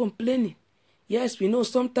 I'm not complaining. Yes, we know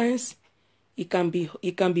sometimes it can be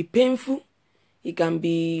painful. It can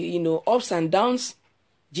be, ups and downs.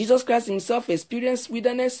 Jesus Christ himself experienced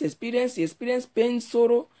wilderness, he experienced pain,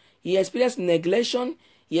 sorrow. He experienced neglection.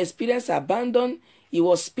 He experienced abandon. He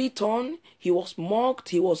was spit on. He was mocked.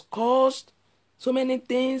 He was cursed. So many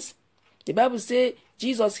things. The Bible says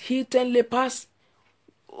Jesus healed 10 lepers.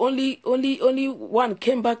 Only one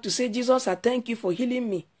came back to say, Jesus, I thank you for healing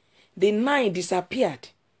me. The 9 disappeared.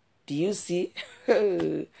 Do you see?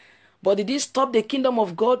 But did it stop the kingdom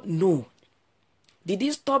of God? No. Did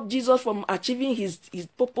it stop Jesus from achieving his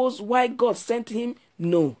purpose? Why God sent him?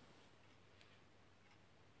 No.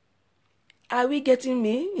 Are we getting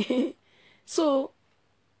me? So,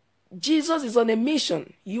 Jesus is on a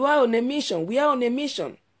mission. You are on a mission. We are on a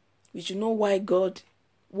mission. We should know what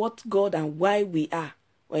God and why we are.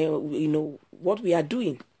 What we are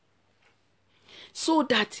doing. So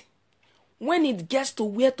that when it gets to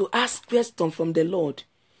where to ask questions from the Lord,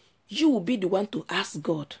 you will be the one to ask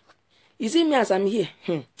God. You see me as I'm here.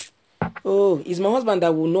 Oh, it's my husband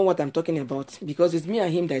that will know what I'm talking about because it's me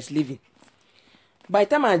and him that is living. By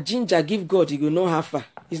the time I ginger give God, he will know how far.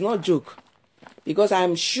 It's not a joke. Because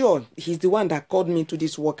I'm sure he's the one that called me to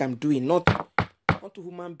this work I'm doing, not a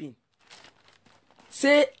human being.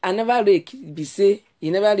 Say, I never rake, be say, he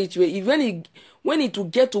never reach where. Even when it will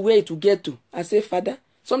get to where it will get to, I say, Father,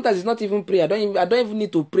 sometimes it's not even prayer. I don't even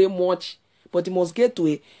need to pray much, but it must get to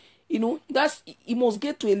a, it must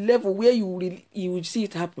get to a level where you will see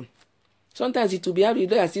it happen. Sometimes it will be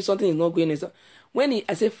hard, I see something is not going on. When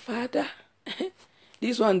I say, Father,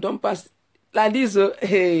 this one don't pass like this,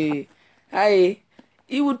 he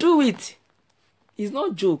will do it. It's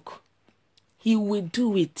not a joke. He will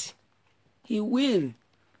do it. He will.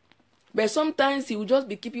 But sometimes he will just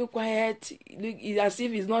be keeping quiet, as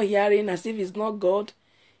if he's not hearing, as if he's not God.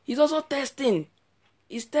 He's also testing.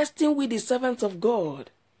 He's testing with the servants of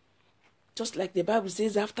God. Just like the Bible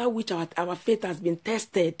says, after which our faith has been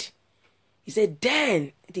tested, he said,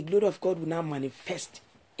 then the glory of God will now manifest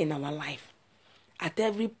in our life. At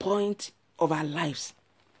every point of our lives,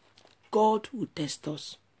 God will test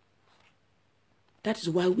us. That is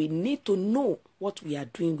why we need to know what we are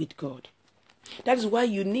doing with God. That is why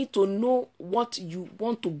you need to know what you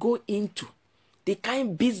want to go into. The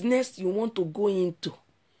kind of business you want to go into.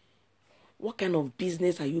 What kind of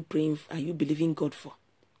business are you praying for? Are you believing God for?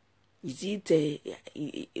 Is it,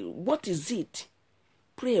 what is it?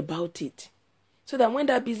 Pray about it. So that when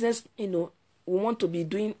that business, we want to be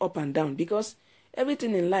doing up and down, because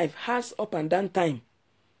everything in life has up and down time.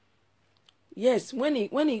 Yes, when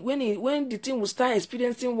the thing will start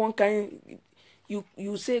experiencing one kind,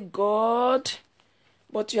 you say, God,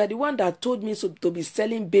 but you are the one that told me to be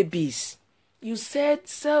selling babies. You said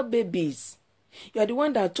sell babies. You are the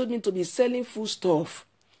one that told me to be selling food stuff.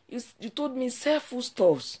 You told me sell food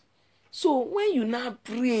stuffs. So when you now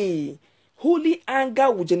pray, holy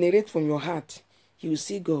anger will generate from your heart. You will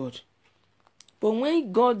see God. But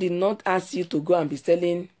when God did not ask you to go and be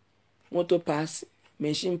selling motor parts,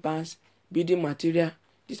 machine parts, building material,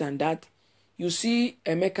 this and that, you see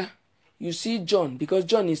Emeka, you see John, because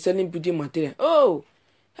John is selling building material. Oh,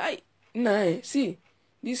 hi, nah, see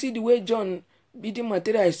the way John building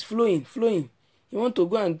material is flowing. You want to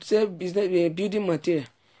go and sell building material?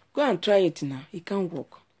 Go and try it now. It can't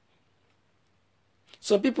work.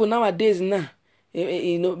 Some people nowadays now,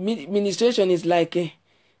 ministration is like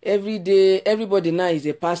every day. Everybody now is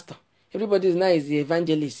a pastor. Everybody now is the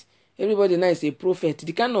evangelist. Everybody now is a prophet.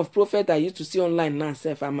 The kind of prophet I used to see online now,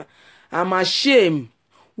 I'm ashamed.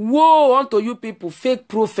 Woe unto you people, fake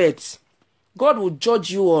prophets. God will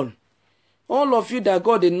judge you all. All of you that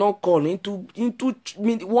God did not call into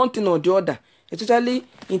one thing or the other, especially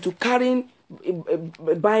into carrying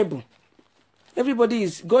a Bible. God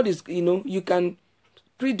is, you can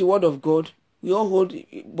read the word of God. We all hold,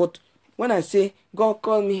 but when I say, God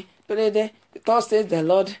called me, thus says the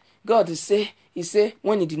Lord, God is he say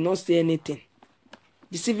when he did not say anything.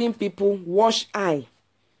 Deceiving people, wash eye,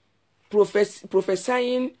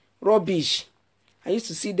 prophesying rubbish. I used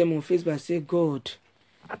to see them on Facebook and say, God.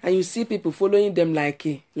 And you see people following them like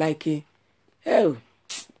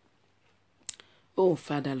oh,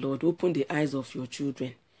 Father Lord, open the eyes of your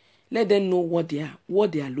children. Let them know what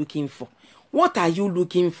they are looking for. What are you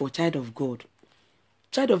looking for, child of God?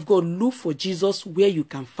 Child of God, look for Jesus where you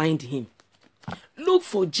can find him. Look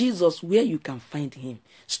for Jesus where you can find him.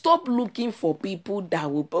 Stop looking for people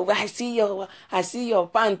that will. I see your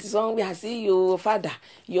pants somewhere. I see your father.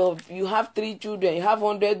 You have 3 children. You have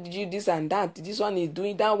 100. This and that. This one is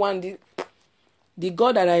doing that one. The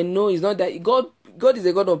God that I know is not that God. God is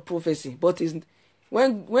a God of prophecy. But is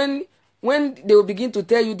when they will begin to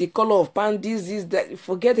tell you the color of pants, this, that,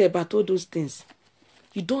 forget about all those things.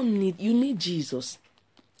 You need Jesus.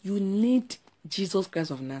 You need Jesus Christ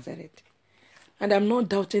of Nazareth. And I'm not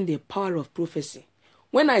doubting the power of prophecy.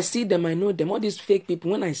 When I see them, I know them. All these fake people,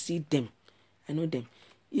 when I see them, I know them.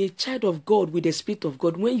 A child of God with the Spirit of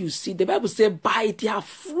God, when you see, the Bible says, by their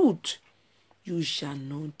fruit, you shall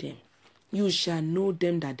know them. You shall know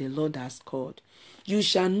them that the Lord has called. You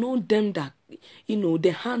shall know them that,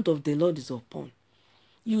 the hand of the Lord is upon.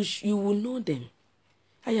 You will know them.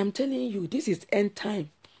 I am telling you, this is end time.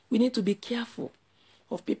 We need to be careful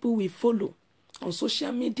of people we follow on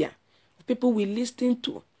social media, of people we listen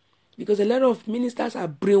to, because a lot of ministers are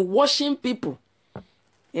brainwashing people.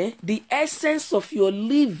 The essence of your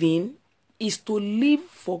living is to live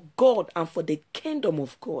for God and for the kingdom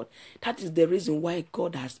of God. That is the reason why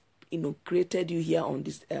God has, created you here on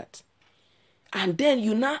this earth. And then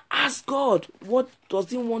you now ask God, what does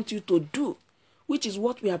he want you to do? Which is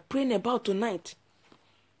what we are praying about tonight.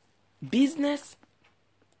 Business,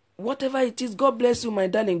 whatever it is. God bless you, my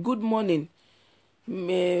darling. Good morning.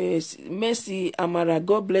 Mercy Amara,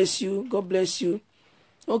 God bless you. God bless you.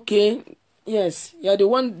 Okay, yes, you are the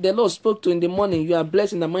one the Lord spoke to in the morning. You are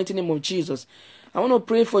blessed in the mighty name of Jesus. I want to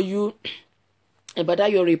pray for you about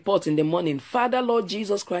that your report in the morning. Father, Lord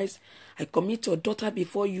Jesus Christ, I commit your daughter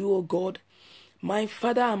before you, O God. My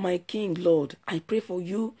Father and my King, Lord, I pray for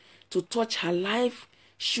you to touch her life.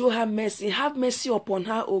 Show her mercy. Have mercy upon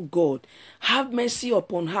her, O God. Have mercy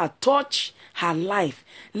upon her. Touch her life.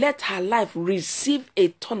 Let her life receive a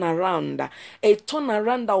turnaround. A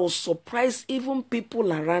turnaround that will surprise even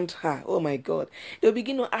people around her. Oh my God. They'll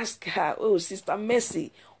begin to ask her, oh, Sister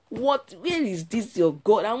Mercy, where is this your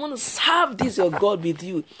God? I want to serve this your God with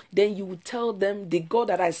you. Then you will tell them, the God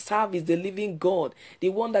that I serve is the living God, the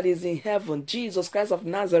one that is in heaven, Jesus Christ of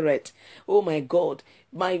Nazareth. Oh my God,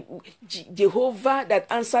 my Jehovah that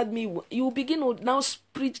answered me. You will begin to now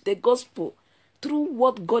preach the gospel through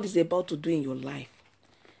what God is about to do in your life.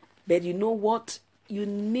 But you know what? You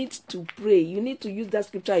need to pray. You need to use that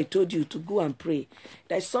scripture I told you to go and pray.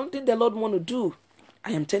 There's something the Lord want to do,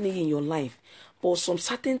 I am telling you, in your life. But some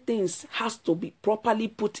certain things has to be properly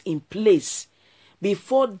put in place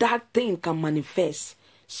before that thing can manifest.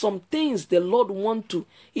 Some things the Lord want to,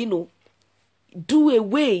 do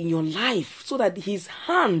away in your life so that his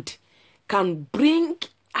hand can bring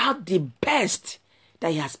out the best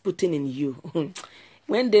that he has put in you.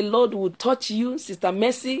 When the Lord will touch you, Sister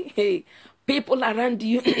Mercy, hey, People around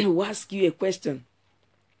you will ask you a question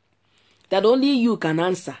that only you can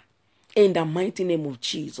answer. In the mighty name of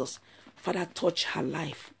Jesus. Father, touch her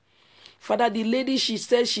life. Father, the lady, she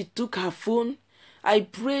said she took her phone. I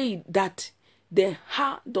pray that the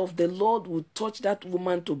heart of the Lord will touch that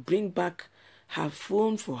woman to bring back her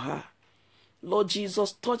phone for her. Lord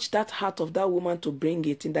Jesus, touch that heart of that woman to bring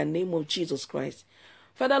it in the name of Jesus Christ.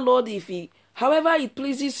 Father, Lord, however it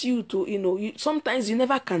pleases you to, sometimes you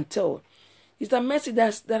never can tell. It's a mercy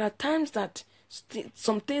that there are times that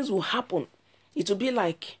some things will happen. It will be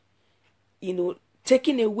like,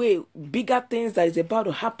 taking away bigger things that is about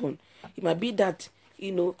to happen. It might be that,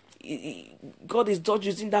 God is just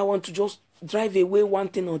using that one to just drive away one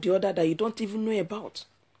thing or the other that you don't even know about.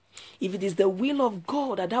 If it is the will of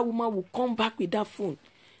God that that woman will come back with that phone,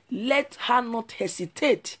 let her not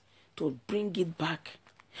hesitate to bring it back.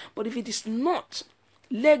 But if it is not,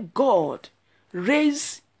 let God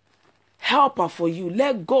raise helper for you.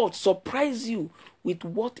 Let God surprise you with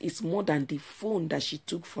what is more than the phone that she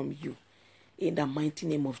took from you. In the mighty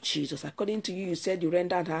name of Jesus. According to you, you said you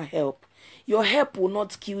rendered her help. Your help will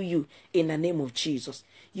not kill you in the name of Jesus.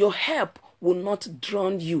 Your help will not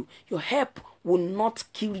drown you. Your help will not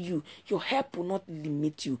kill you. Your help will not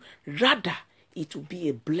limit you. Rather, it will be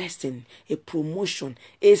a blessing, a promotion,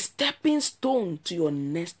 a stepping stone to your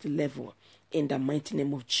next level. In the mighty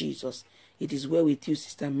name of Jesus. It is well with you,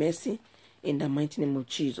 Sister Mercy. In the mighty name of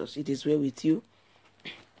Jesus. It is well with you.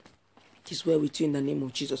 It is well with you in the name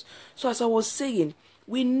of Jesus. So as I was saying,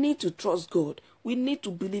 we need to trust God. We need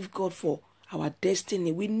to believe God for our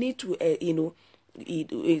destiny. We need to,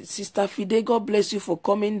 Sister Fide, God bless you for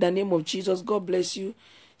coming in the name of Jesus. God bless you.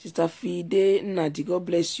 Sister Fide Nadi, God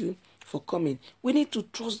bless you for coming. We need to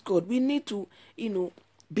trust God. We need to,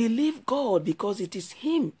 believe God, because it is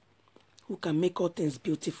Him who can make all things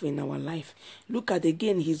beautiful in our life. Look at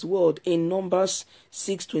again His word in Numbers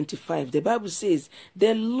 6:25. The Bible says,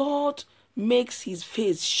 the Lord makes His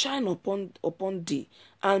face shine upon thee,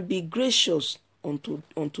 and be gracious unto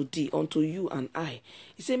thee, unto you and I.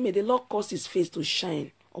 He said, may the Lord cause His face to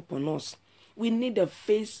shine upon us. We need the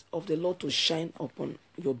face of the Lord to shine upon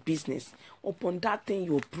your business, upon that thing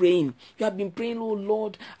you're praying. You have been praying, oh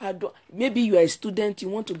Lord, maybe you are a student, you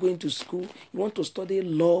want to go into school, you want to study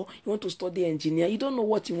law, you want to study engineer, you don't know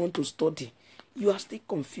what you want to study. You are still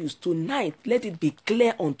confused. Tonight, let it be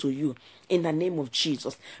clear unto you in the name of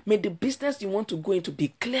Jesus. May the business you want to go into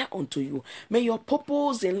be clear unto you. May your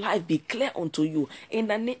purpose in life be clear unto you in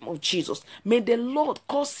the name of Jesus. May the Lord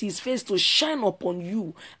cause His face to shine upon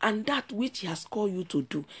you and that which He has called you to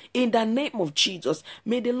do. In the name of Jesus,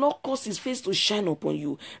 may the Lord cause His face to shine upon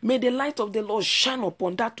you. May the light of the Lord shine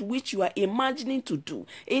upon that which you are imagining to do.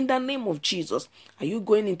 In the name of Jesus. Are you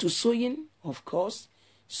going into sowing? Of course.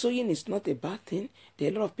 Sewing is not a bad thing. There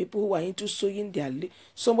are a lot of people who are into sewing.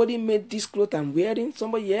 Somebody made this cloth I'm wearing.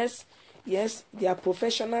 Somebody, yes, they are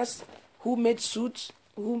professionals who made suits,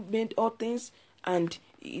 who made all things. And,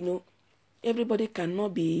 everybody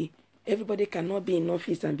cannot be in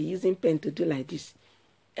office and be using pen to do like this.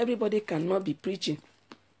 Everybody cannot be preaching.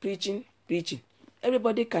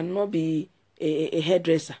 Everybody cannot be a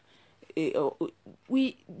hairdresser.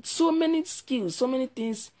 So many skills, so many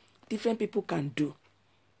things different people can do.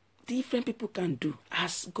 Different people can do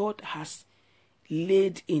as God has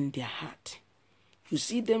laid in their heart. You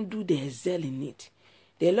see them do, they excel in it.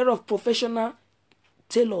 There are a lot of professional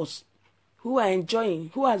tailors who are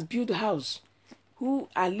enjoying, who has built a house, who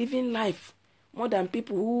are living life more than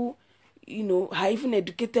people who, are even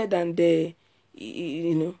educated and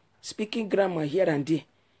speaking grammar here and there.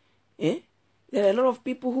 There are a lot of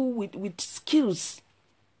people who with skills,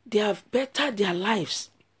 they have bettered their lives.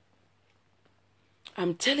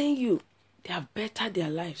 I'm telling you, they have bettered their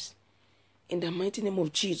lives in the mighty name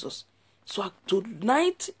of Jesus. So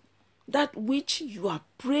tonight, that which you are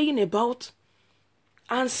praying about,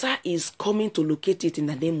 answer is coming to locate it in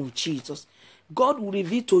the name of Jesus. God will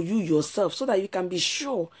reveal to you yourself so that you can be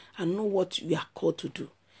sure and know what you are called to do.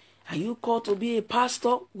 Are you called to be a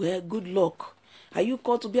pastor? Well, good luck. Are you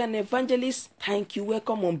called to be an evangelist? Thank you.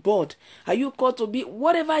 Welcome on board. Are you called to be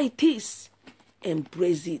whatever it is?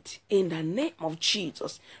 Embrace it in the name of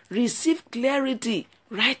Jesus. Receive clarity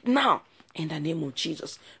right now in the name of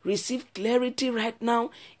Jesus. Receive clarity right now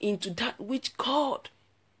into that which God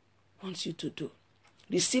wants you to do.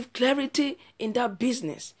 Receive clarity in that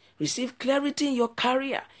business. Receive clarity in your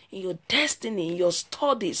career, in your destiny, in your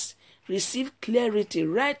studies. Receive clarity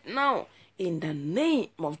right now in the name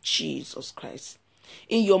of Jesus Christ.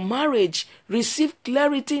 In your marriage, receive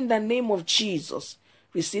clarity in the name of Jesus.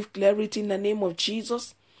 Receive clarity in the name of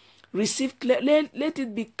Jesus. Let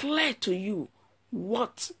it be clear to you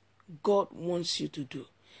what God wants you to do.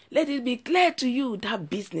 Let it be clear to you that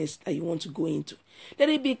business that you want to go into. Let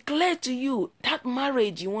it be clear to you that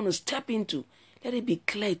marriage you want to step into. Let it be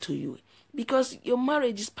clear to you. Because your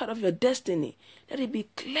marriage is part of your destiny. Let it be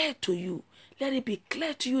clear to you. Let it be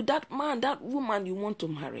clear to you that man, that woman you want to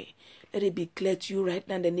marry. Let it be clear to you right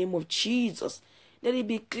now in the name of Jesus. Let it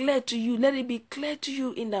be clear to you. Let it be clear to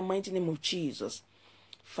you in the mighty name of Jesus.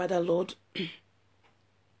 Father, Lord,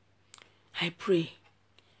 I pray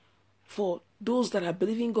for those that are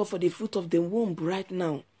believing God for the fruit of the womb right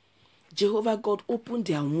now. Jehovah God, open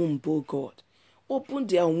their womb, oh God. Open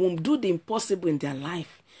their womb. Do the impossible in their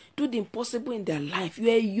life. Do the impossible in their life. You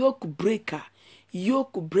are a yoke breaker.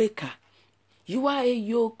 Yoke breaker. You are a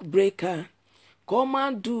yoke breaker. Come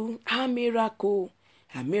and do a miracle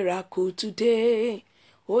today.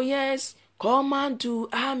 Oh yes, come and do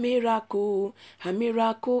a miracle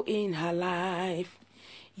in her life.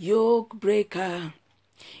 Yoke breaker.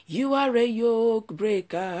 You are a yoke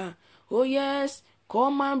breaker. Oh yes,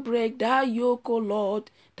 come and break that yoke, oh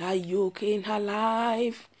Lord, that yoke in her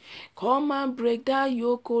life. Come and break that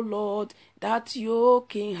yoke, oh Lord, that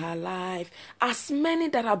yoke in her life. As many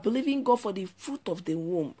that are believing God for the fruit of the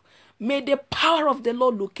womb, may the power of the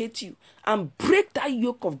Lord locate you and break that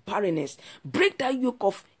yoke of barrenness, break that yoke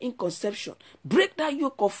of inconception, break that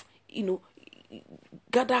yoke of,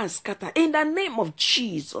 gather and scatter. In the name of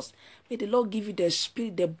Jesus, may the Lord give you the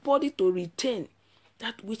spirit, the body to retain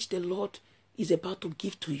that which the Lord is about to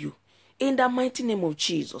give to you. In the mighty name of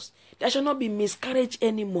Jesus, there shall not be miscarriage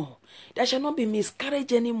anymore. There shall not be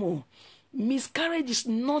miscarriage anymore. Miscarriage is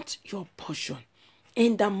not your portion.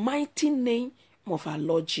 In the mighty name of our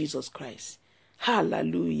Lord Jesus Christ.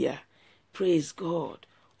 Hallelujah. Praise God.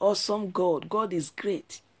 Awesome God. God is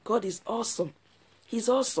great. God is awesome. He's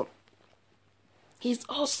awesome. He's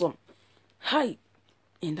awesome. Hi.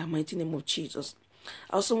 In the mighty name of Jesus.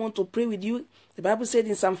 I also want to pray with you. The Bible said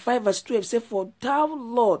in Psalm 5 verse 12, say, for thou,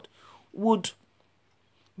 Lord, would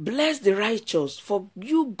bless the righteous. For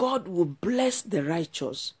you, God, will bless the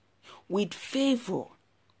righteous with favor.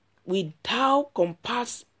 With thou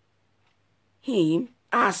compass him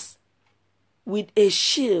as with a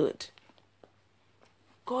shield.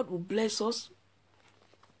 God will bless us.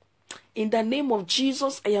 In the name of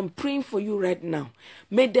Jesus, I am praying for you right now.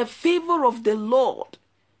 May the favor of the Lord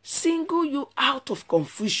single you out of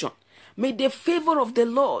confusion. May the favor of the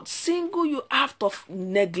Lord single you out of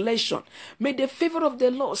neglection. May the favor of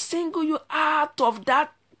the Lord single you out of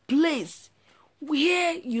that place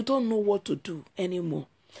where you don't know what to do anymore.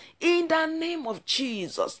 In the name of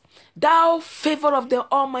Jesus, thou favor of the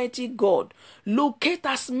Almighty God, locate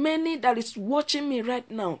as many that is watching me right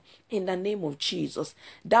now. In the name of Jesus,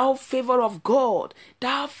 thou favor of God,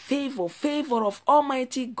 thou favor of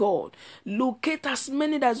Almighty God, locate as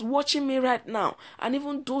many that is watching me right now, and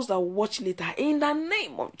even those that watch later. In the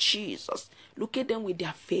name of Jesus, locate them with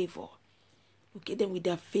their favor. Locate them with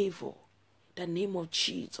their favor. The name of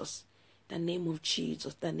Jesus. The name of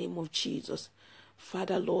Jesus. The name of Jesus.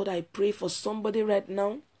 Father, Lord, I pray for somebody right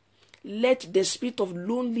now. Let the spirit of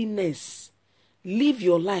loneliness live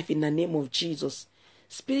your life in the name of Jesus.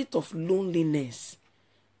 Spirit of loneliness.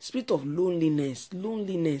 Spirit of loneliness.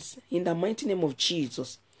 Loneliness. In the mighty name of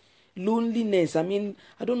Jesus. Loneliness. I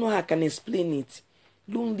don't know how I can explain it.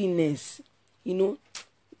 Loneliness.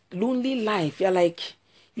 Lonely life.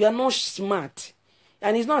 You are not smart.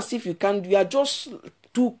 And it's not as if you are just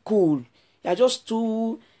too cool. You are just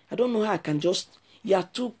too, I don't know how I can just, you are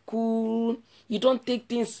too cool. You don't take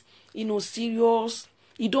things, serious.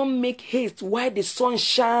 You don't make haste while the sun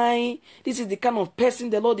shines. This is the kind of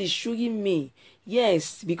person the Lord is showing me.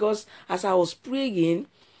 Yes, because as I was praying,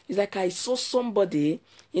 it's like I saw somebody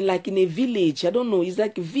in a village. I don't know. It's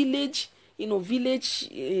like a village,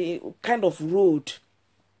 kind of road.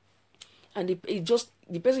 And the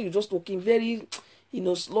person is just walking very,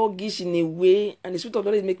 sluggish in a way. And the Spirit of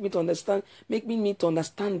the Lord is making me to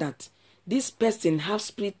understand that this person has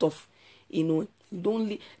spirit of,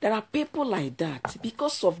 lonely. There are people like that.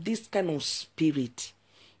 Because of this kind of spirit,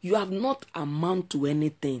 you have not amount to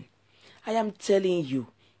anything. I am telling you,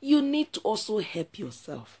 you need to also help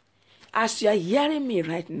yourself. As you are hearing me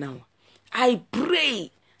right now, I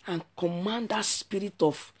pray and command that spirit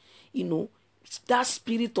of, that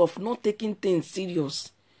spirit of not taking things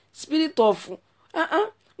serious. Spirit of,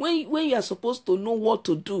 when you are supposed to know what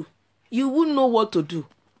to do, you won't know what to do.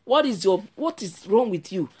 What is wrong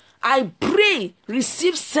with you? I pray,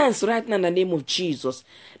 receive sense right now in the name of Jesus.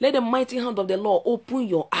 Let the mighty hand of the Lord open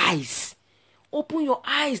your eyes. Open your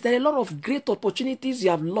eyes. There are a lot of great opportunities you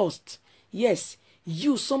have lost. Yes,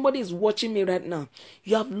 somebody is watching me right now.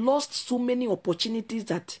 You have lost so many opportunities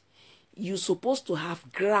that you're supposed to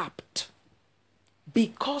have grabbed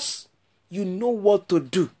because you know what to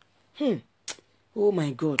do. Oh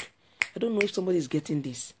my God. I don't know if somebody is getting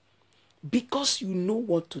this. Because you know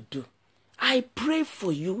what to do. I pray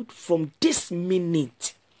for you from this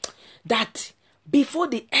minute that before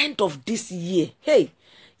the end of this year,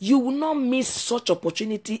 you will not miss such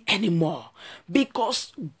opportunity anymore,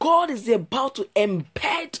 because God is about to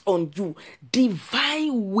embed on you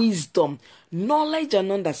divine wisdom, knowledge,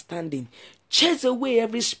 and understanding. Chase away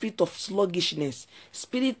every spirit of sluggishness,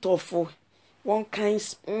 spirit of one kind.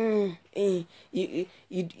 You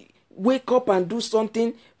wake up and do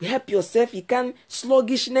something, help yourself. You can't.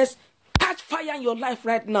 Sluggishness, catch fire in your life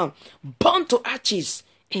right now. Burn to ashes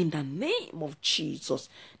in the name of Jesus.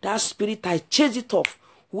 That spirit, I chase it off.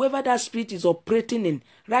 Whoever that spirit is operating in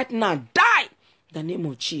right now, die. In the name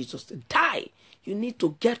of Jesus, die. You need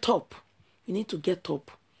to get up. You need to get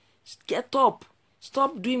up. Get up.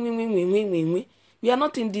 Stop doing win. We are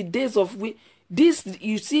not in the days of this.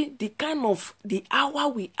 You see, the kind of the hour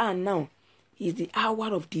we are now is the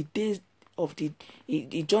hour of the days of the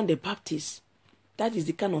John the Baptist. That is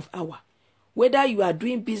the kind of hour. Whether you are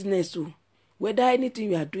doing business or whether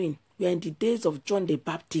anything you are doing, we are in the days of John the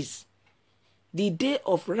Baptist. The day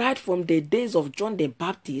of right from the days of John the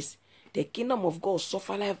Baptist, the kingdom of God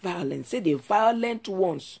suffer like violence. Say the violent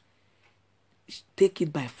ones take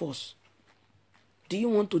it by force. Do you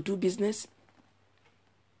want to do business?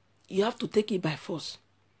 You have to take it by force.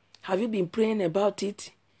 Have you been praying about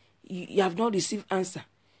it? You have not received answer.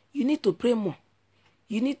 You need to pray more.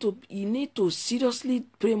 You need to seriously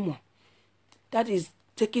pray more. That is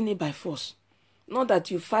taking it by force. Not that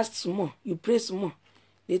you fast small, you pray small.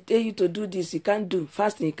 They tell you to do this, you can't do.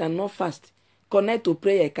 Fasting, you cannot fast. Connect to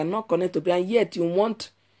prayer, you cannot connect to prayer. And yet you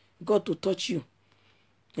want God to touch you.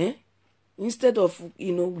 Instead of,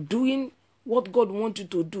 doing what God wants you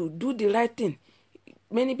to do, do the right thing.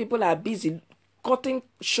 Many people are busy cutting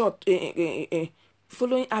short,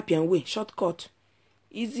 following happy and way, shortcut.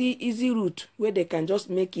 Easy route where they can just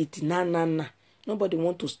make it. Nah. Nobody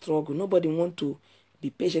want to struggle. Nobody want to be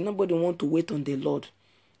patient. Nobody want to wait on the Lord.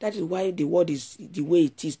 That is why the world is the way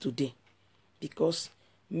it is today. Because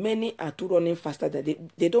many are too running faster. That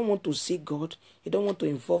they don't want to see God. They don't want to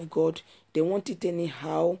involve God. They want it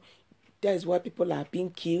anyhow. That is why people are being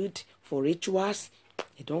killed for rituals.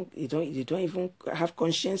 They don't even have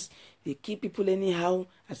conscience. They kill people anyhow,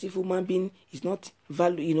 as if human being is not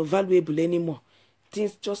valuable anymore.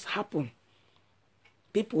 Things just happen.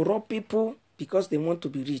 People rob people because they want to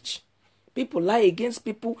be rich. People lie against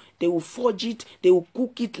people. They will forge it. They will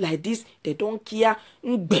cook it like this. They don't care.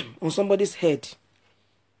 On somebody's head.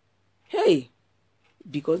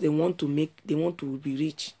 Because they want to be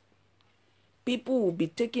rich. People will be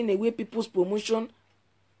taking away people's promotion,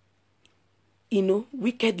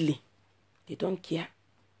 wickedly. They don't care.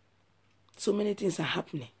 So many things are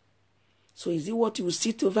happening. So is it what you will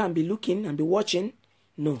sit over and be looking and be watching?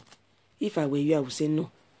 No. If I were you, I would say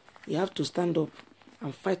no. You have to stand up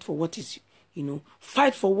and fight for what is,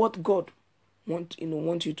 fight for what God want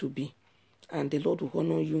you to be. And the Lord will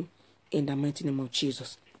honor you in the mighty name of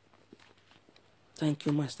Jesus. Thank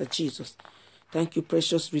you, Master Jesus. Thank you,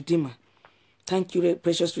 precious Redeemer. Thank you,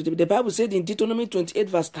 precious Redeemer. The Bible said in Deuteronomy 28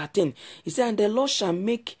 verse 13, it said, and the Lord shall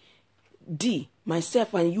make thee,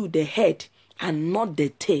 myself and you, the head and not the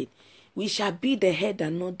tail. We shall be the head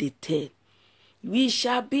and not the tail. We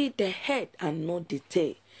shall be the head and not the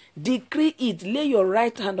tail. Decree it. Lay your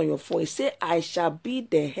right hand on your forehead. Say, I shall be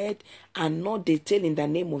the head and not the tail in the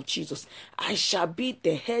name of Jesus. I shall be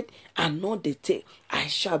the head and not the tail. I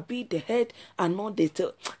shall be the head and not the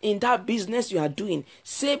tail. In that business you are doing,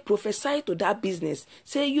 say, prophesy to that business.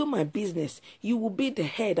 Say, you, my business, you will be the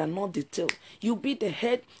head and not the tail. You be the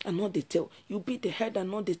head and not the tail. You be the head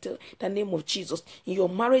and not the tail. In the name of Jesus. In your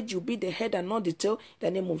marriage, you be the head and not the tail.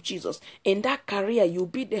 In the name of Jesus. In that career, you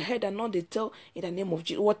be the head and not the tail. In the name of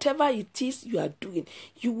Jesus. Whatever it is you are doing,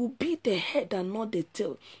 you will be the head and not the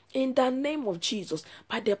tail. In the name of Jesus,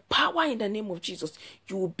 by the power in the name of Jesus,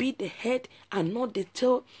 you will be the head and not the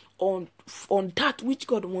tail on that which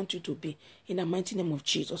God wants you to be. In the mighty name of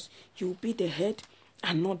Jesus, you will be the head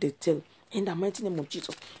and not the tail. In the mighty name of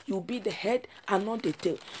Jesus, you will be the head and not the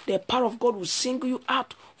tail. The power of God will single you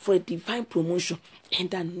out for a divine promotion. In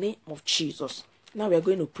the name of Jesus. Now we are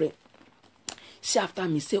going to pray. Say after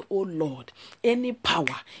me, say, oh Lord, any power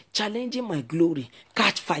challenging my glory,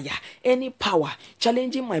 catch fire. Any power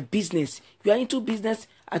challenging my business. You are into business.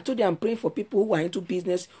 I told you I'm praying for people who are into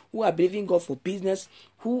business, who are believing God for business,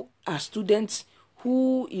 who are students,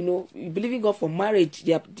 who, believing God for marriage.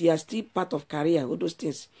 They are still part of career, all those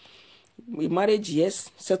things. With marriage, yes,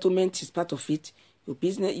 settlement is part of it. your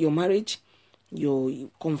business, your marriage, your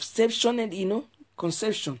conception, and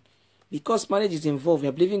conception. Because marriage is involved, you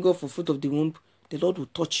are believing God for fruit of the womb, the Lord will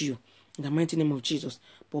touch you in the mighty name of Jesus.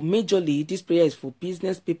 But majorly, this prayer is for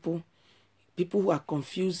business people who are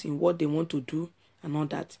confused in what they want to do and all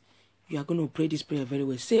that. You are going to pray this prayer very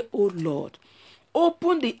well. Say, oh Lord,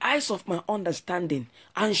 open the eyes of my understanding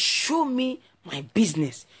and show me my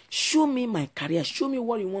business. Show me my career. Show me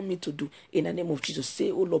what you want me to do in the name of Jesus.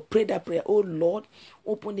 Say, oh Lord, pray that prayer. Oh Lord,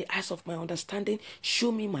 open the eyes of my understanding.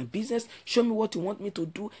 Show me my business. Show me what you want me to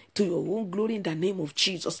do to your own glory in the name of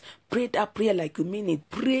Jesus. Pray that prayer like you mean it.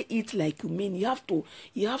 Pray it like you mean. You have to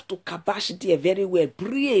kabash there very well.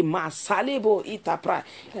 Pray, masalebo itapra.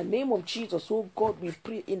 In the name of Jesus, oh God, we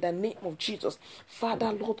pray in the name of Jesus.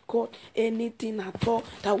 Father, Lord God, anything at all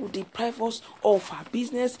that will deprive us of our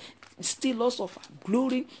business, steal us of our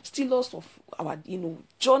glory, steal us of our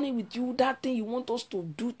journey with you, that thing you want us to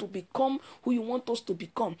do to become who you want us to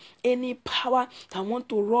become. Any power that want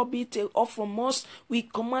to rob it off from us, we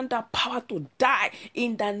command that power to die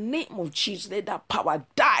in the name of Jesus. Let that power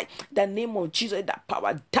die. The name of Jesus, let that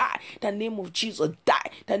power die. The name of Jesus die.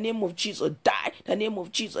 The name of Jesus die. The name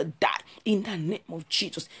of Jesus die. In the name of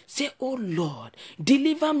Jesus. Say, oh Lord,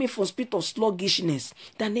 deliver me from spirit of sluggishness.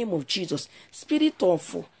 The name of Jesus. Spirit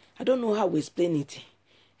of I don't know how we explain it.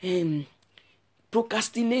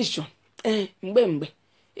 Procrastination.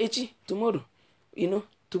 Tomorrow.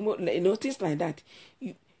 Tomorrow. Things like that.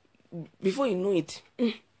 Before you know it,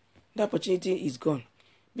 the opportunity is gone.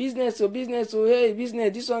 Business, hey,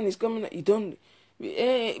 business, this one is coming. You don't.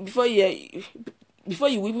 Before you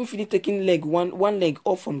even finish taking one leg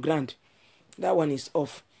off from ground, that one is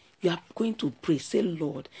off. You are going to pray. Say,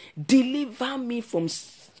 Lord, deliver me from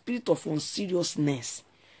spirit of unseriousness.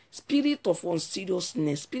 Spirit of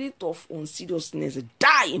unseriousness,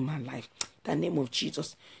 die in my life. In the name of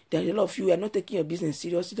Jesus. There are a lot of you are not taking your business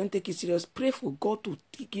serious. You don't take it serious. Pray for God to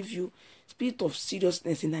give you spirit of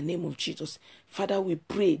seriousness in the name of Jesus. Father, we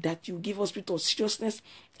pray that you give us spirit of seriousness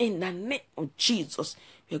in the name of Jesus.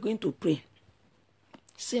 We are going to pray.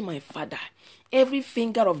 Say, my Father, every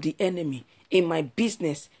finger of the enemy in my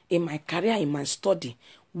business, in my career, in my study,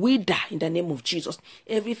 wither in the name of Jesus.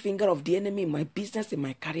 Every finger of the enemy in my business, in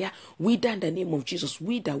my career, wither in the name of Jesus.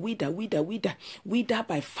 Wither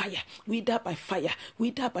by fire, wither by fire,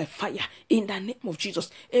 wither by fire in the name of Jesus.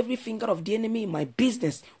 Every finger of the enemy in my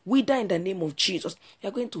business, wither in the name of Jesus.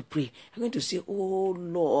 You're going to pray. You're going to say, oh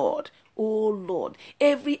Lord,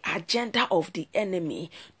 every agenda of the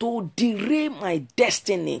enemy to derail my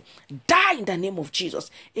destiny, die in the name of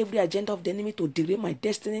Jesus. Every agenda of the enemy to derail my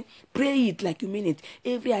destiny, pray it like you mean it.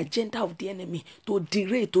 Every agenda of the enemy to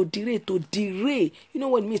derail. You know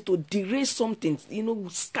what it means to derail something,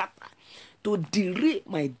 scatter. To derail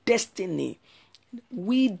my destiny,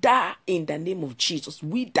 wither in the name of Jesus.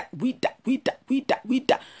 Wither.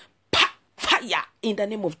 Fire in the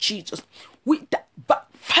name of Jesus. Wither,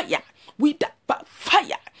 fire. Wither,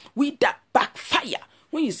 backfire. Wither, backfire.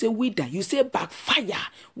 When you say wither, you say backfire.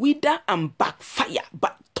 Wither and backfire.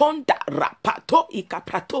 But thunder, rapato,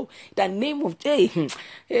 ikaprato. The name of this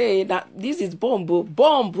is bomb,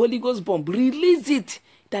 Holy Ghost bomb. Release it.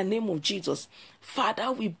 The name of Jesus.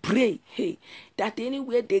 Father, we pray, that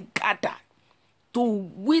anywhere they gather to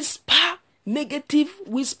whisper negative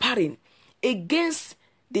whispering against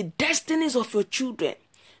the destinies of your children,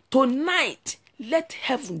 tonight, let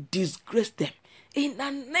heaven disgrace them. In the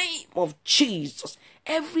name of Jesus,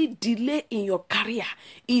 every delay in your career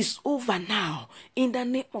is over now. In the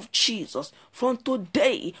name of Jesus, from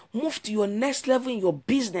today, move to your next level in your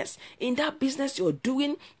business. In that business you're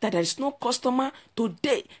doing that there is no customer,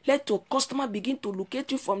 today, let your customer begin to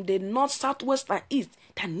locate you from the north, south, west, and east.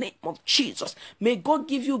 In the name of Jesus, may God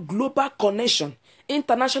give you global connection,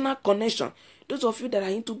 international connection. Those of you that are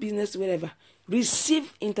into business, wherever,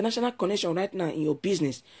 receive international connection right now in your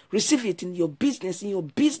business. Receive it in your business,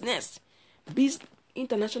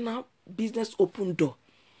 international business open door.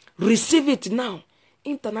 Receive it now.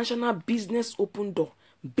 International business open door.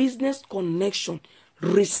 Business connection.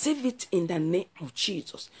 Receive it in the name of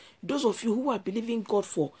Jesus. Those of you who are believing God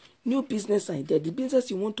for new business idea, the business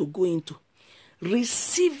you want to go into,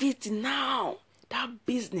 receive it now. That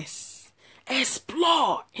business.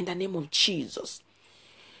 Explore in the name of Jesus.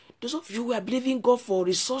 Those of you who are believing God for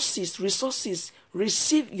resources,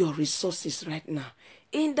 receive your resources right now.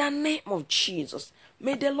 In the name of Jesus.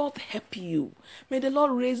 May the Lord help you. May the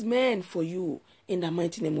Lord raise men for you. In the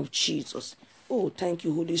mighty name of Jesus. Oh, thank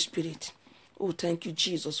you, Holy Spirit. Oh, thank you,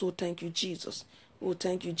 Jesus. Oh, thank you, Jesus. Oh,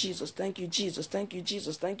 thank you, Jesus. Thank you, Jesus. Thank you,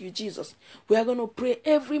 Jesus. Thank you, Jesus. We are going to pray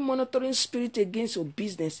every monitoring spirit against your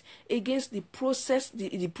business, against the process,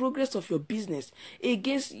 the progress of your business,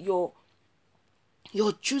 against your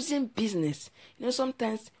choosing business.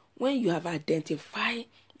 Sometimes when you have identified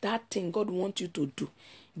that thing God wants you to do,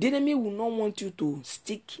 the enemy will not want you to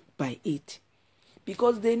stick by it,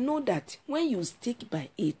 because they know that when you stick by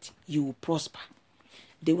it, you will prosper.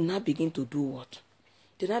 They will not begin to do what?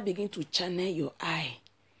 They will not begin to channel your eye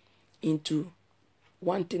into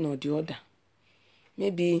one thing or the other.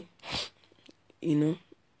 Maybe,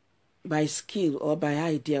 by skill or by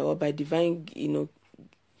idea or by divine,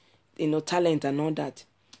 talent and all that.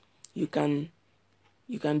 You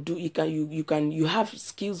have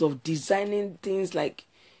skills of designing things, like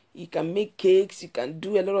you can make cakes, you can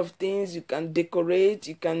do a lot of things, you can decorate,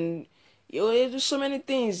 you can do so many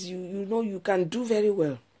things you can do very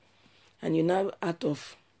well. And you now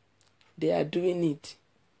they are doing it.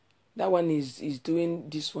 That one is doing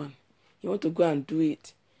this one. You want to go and do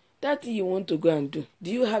it. That thing you want to go and do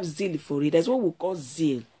you have zeal for it? That's what we call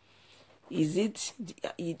zeal. Are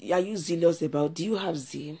you zealous about? Do you have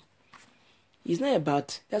zeal? It's not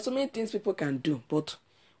about, there's so many things people can do, but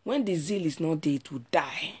when the zeal is not there, it will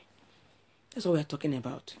die. That's what we're talking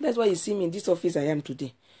about. That's why you see me in this office I am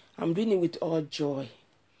today. I'm doing it with all joy.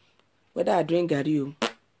 Whether I drink garri,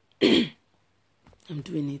 I'm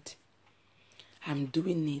doing it. I'm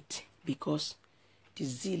doing it because the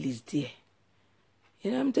zeal is there.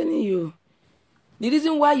 I'm telling you, the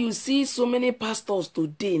reason why you see so many pastors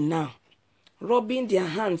today now rubbing their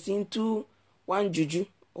hands into one juju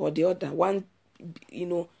or the other, one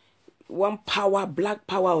power, black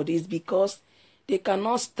power, or this, because they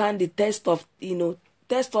cannot stand the test of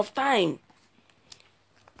time.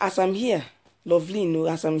 As I'm here, Loveline,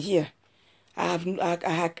 as I'm here,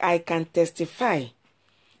 I can testify,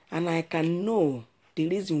 and I can know the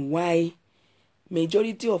reason why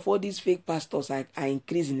majority of all these fake pastors are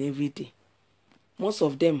increasing every day. Most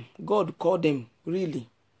of them, God called them, really,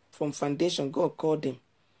 from foundation, God called them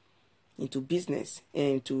into business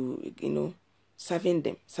and to,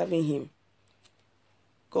 serving Him.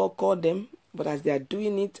 God called them, but as they are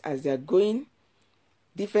doing it, as they are going,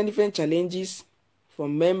 different challenges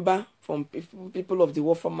from people of the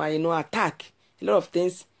world, from attack, a lot of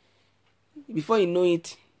things. Before you know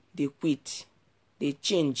it, they quit, they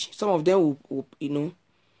change. Some of them will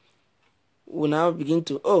now begin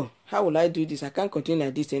to, how will I do this? I can't continue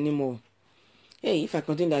like this anymore. Hey, if I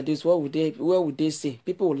continue like this, what would they say?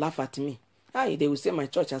 People will laugh at me. They will say my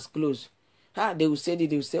church has closed. They will say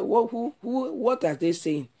this, they will say, what are they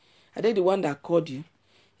saying? Are they the one that called you?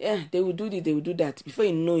 Yeah, they will do this, they will do that. Before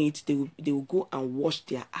you know it, they will go and wash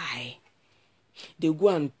their eye. They will go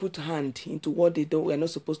and put hand into what we are not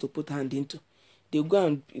supposed to put hand into. They will go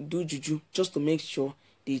and do juju just to make sure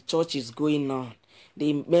the church is going on.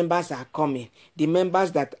 The members are coming. The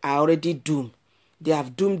members that are already doomed, they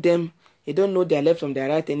have doomed them. They don't know their left from their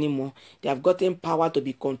right anymore. They have gotten power to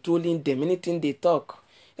be controlling them. Anything they talk.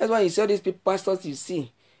 That's why you see all these people, pastors you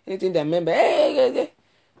see. Anything they member, hey,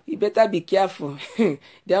 you better be careful.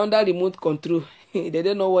 They're under remote control. They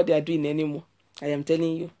don't know what they are doing anymore. I am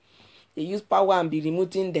telling you. They use power and be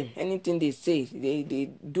remoting them. Anything they say, they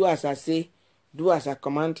do as I say, do as I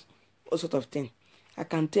command, all sort of thing. I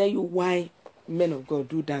can tell you why men of God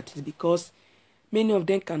do that. It's because many of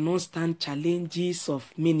them cannot stand challenges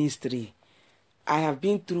of ministry. I have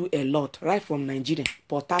been through a lot, right from Nigeria,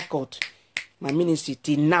 Port Harcourt, my ministry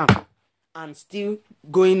till now, and still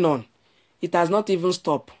going on. It has not even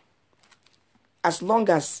stopped. As long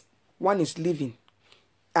as one is living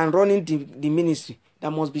and running the ministry,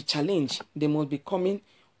 there must be challenge. They must be coming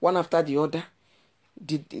one after the other.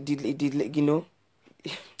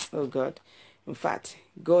 Oh God. In fact,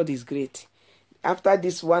 God is great. After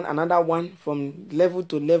this one, another one, from level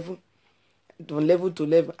to level, from level to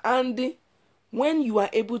level. And when you are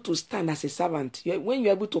able to stand as a servant, when you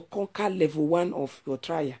are able to conquer level 1 of your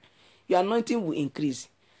trial, your anointing will increase.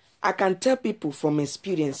 I can tell people from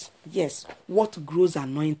experience, yes, what grows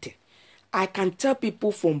anointing. I can tell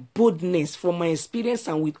people from boldness, from my experience,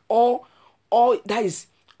 and with all that is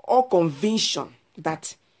all conviction,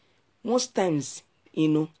 that most times,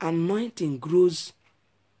 anointing grows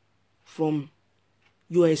from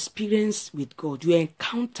your experience with God, your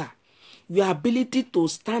encounter, your ability to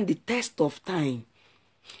stand the test of time.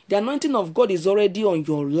 The anointing of God is already on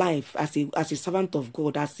your life as a servant of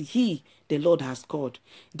God, as He, the Lord, has called.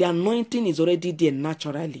 The anointing is already there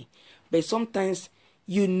naturally. But sometimes,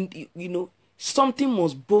 something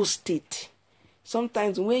must boast it.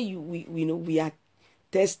 Sometimes when we are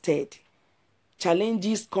tested,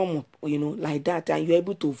 challenges come up, like that, and you're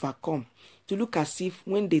able to overcome. to look as if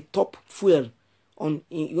when they top fuel when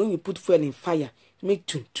you put fuel in fire, make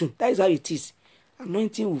tune tune. That is how it is.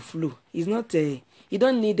 Anointing will flow. It's not you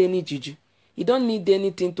don't need any juju. You don't need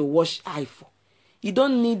anything to wash eye for. You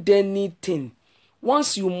don't need anything.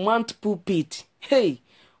 Once you mount pulpit, hey,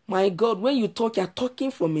 my God, when you talk, you're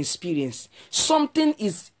talking from experience. Something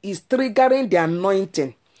is triggering the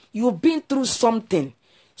anointing. You've been through something.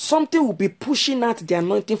 Something will be pushing out the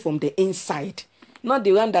anointing from the inside. Not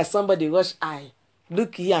the one that somebody wash eye.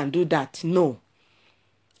 Look here and do that. No.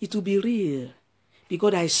 It will be real.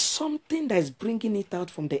 Because there is something that is bringing it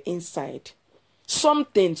out from the inside.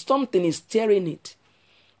 Something is stirring it.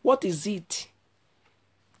 What is it?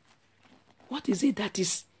 What is it that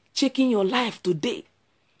is shaking your life today?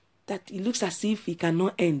 That it looks as if it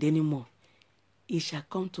cannot end anymore. It shall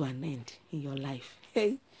come to an end in your life.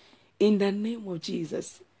 Hey, in the name of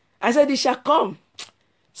Jesus. I said it shall come.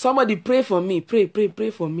 Somebody pray for me. Pray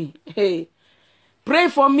for me. Hey, pray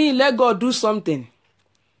for me. Let God do something.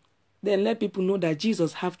 Then let people know that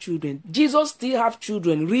Jesus have children. Jesus still have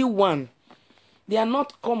children. Real one. They are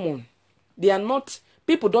not common. They are not,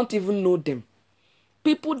 people don't even know them.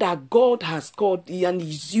 People that God has called and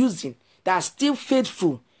is using, that are still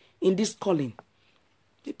faithful in this calling.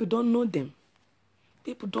 People don't know them.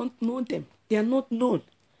 People don't know them. They are not known.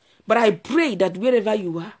 But I pray that wherever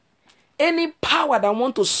you are, any power that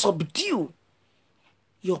want to subdue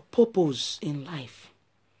your purpose in life,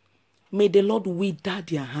 may the Lord wither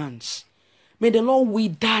their hands. May the Lord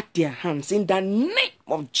wither their hands in the name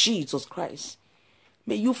of Jesus Christ.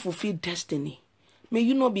 May you fulfill destiny. May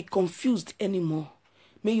you not be confused anymore.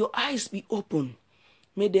 May your eyes be open.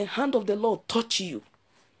 May the hand of the Lord touch you.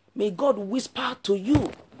 May God whisper to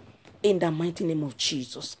you in the mighty name of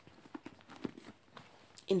Jesus.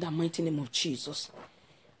 In the mighty name of Jesus.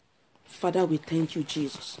 Father, we thank you,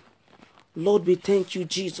 Jesus. Lord, we thank you,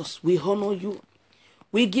 Jesus. We honor you.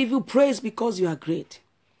 We give you praise because you are great.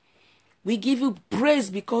 We give you praise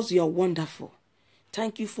because you are wonderful.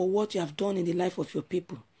 Thank you for what you have done in the life of your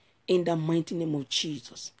people. In the mighty name of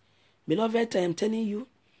Jesus. Beloved, I am telling you,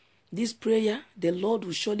 this prayer, the Lord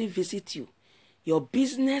will surely visit you. Your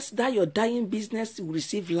business, that your dying business, will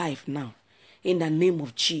receive life now. In the name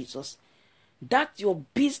of Jesus. That your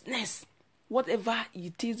business, whatever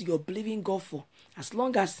it is you're believing God for, as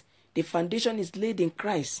long as the foundation is laid in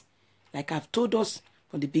Christ, like I've told us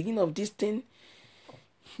from the beginning of this thing,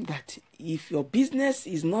 that if your business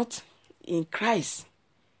is not in Christ,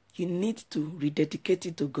 you need to rededicate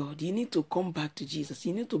it to God. You need to come back to Jesus.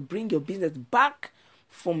 You need to bring your business back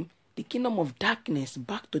from the kingdom of darkness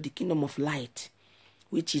back to the kingdom of light,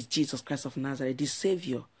 which is Jesus Christ of Nazareth, the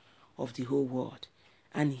Savior of the whole world.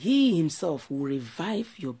 And he himself will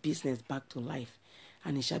revive your business back to life.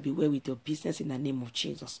 And it shall be well with your business in the name of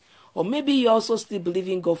Jesus. Or maybe you're also still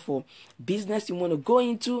believing God for business you want to go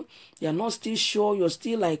into. You're not still sure. You're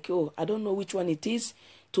still like, oh, I don't know which one it is.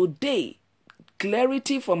 Today,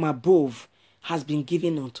 clarity from above has been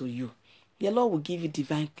given unto you. The Lord will give you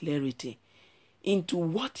divine clarity into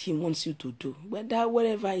what he wants you to do.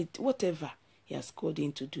 Whatever he has called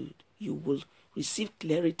you to do, you will receive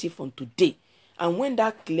clarity from today. And when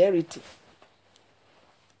that clarity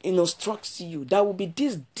instructs you, there will be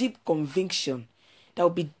this deep conviction. There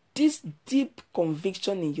will be this deep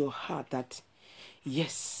conviction in your heart that,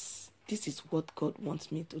 yes, this is what God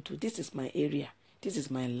wants me to do. This is my area. This is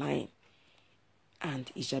my line.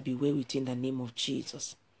 And it shall be well with you in the name of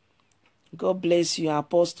Jesus. God bless you,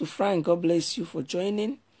 Apostle Frank. God bless you for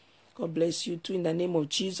joining. God bless you too in the name of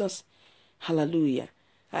Jesus. Hallelujah.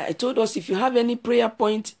 I told us if you have any prayer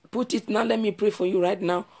point, put it now. Let me pray for you right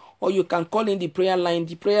now. Or you can call in the prayer line.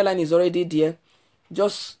 The prayer line is already there.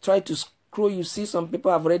 Just try to scroll. You see some people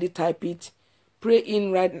have already typed it. Pray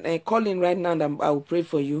in right, call in right now, and I will pray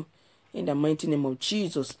for you in the mighty name of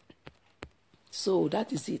Jesus. So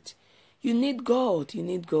that is it. You need God. You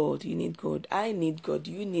need God. You need God. I need God.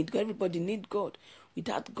 You need God. Everybody need God.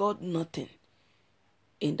 Without God, nothing.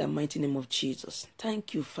 In the mighty name of Jesus.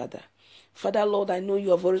 Thank you, Father. Father, Lord, I know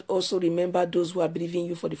you have also remembered those who are believing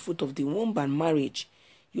you for the fruit of the womb and marriage.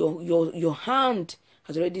 Your hand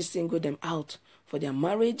has already singled them out for their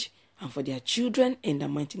marriage and for their children in the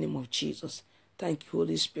mighty name of Jesus. Thank you,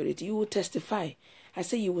 Holy Spirit. You will testify. I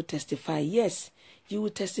say you will testify. Yes, you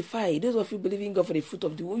will testify. Those of you believing God for the fruit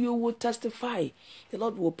of the womb, you will testify. The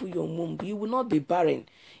Lord will open your womb. You will not be barren.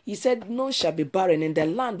 He said, none shall be barren in the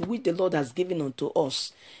land which the Lord has given unto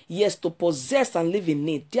us. Yes, to possess and live in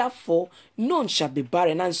it. Therefore, none shall be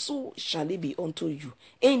barren, and so shall it be unto you.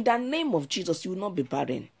 In the name of Jesus, you will not be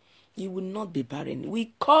barren. You will not be barren.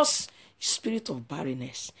 We curse spirit of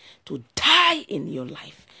barrenness to die in your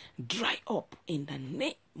life. Dry up in the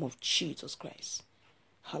name of Jesus Christ.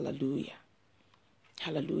 Hallelujah.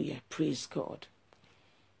 Hallelujah. Praise God.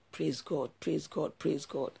 Praise God. Praise God. Praise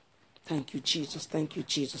God. Thank you, Jesus. Thank you,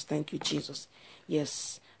 Jesus. Thank you, Jesus.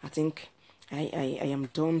 Yes, I think I am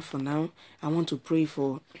done for now. I want to pray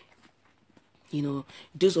for,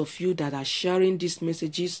 those of you that are sharing these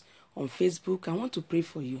messages on Facebook. I want to pray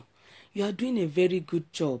for you. You are doing a very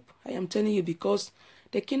good job. I am telling you, because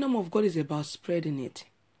the kingdom of God is about spreading it.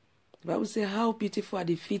 The Bible says, how beautiful are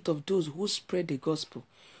the feet of those who spread the gospel,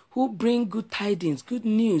 who bring good tidings, good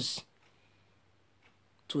news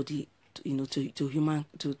to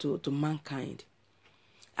mankind.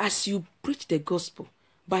 As you preach the gospel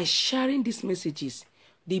by sharing these messages,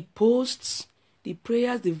 the posts, the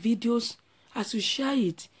prayers, the videos, as you share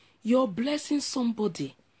it, you're blessing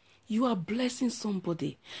somebody. You are blessing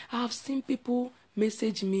somebody. I have seen people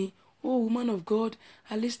message me, oh, woman of God,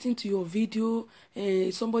 I listened to your video.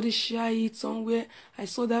 Somebody share it somewhere. I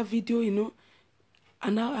saw that video,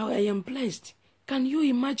 and now I am blessed. Can you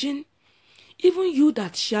imagine? Even you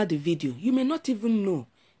that share the video, you may not even know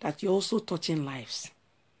that you're also touching lives.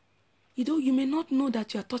 You may not know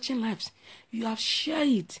that you are touching lives. You have shared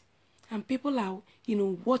it, and people are,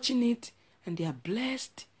 watching it, and they are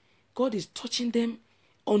blessed. God is touching them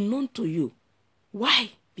unknown to you.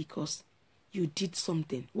 Why? Because you did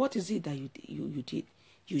something. What is it that you did?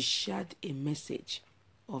 You shared a message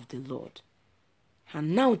of the Lord.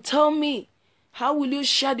 And now tell me, how will you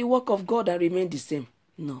share the work of God and remain the same?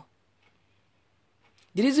 No.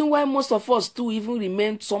 The reason why most of us too even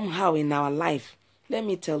remain somehow in our life, let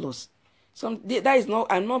me tell us. That is not,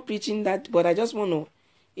 I'm not preaching that, but I just want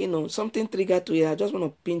to, something triggered to it. I just want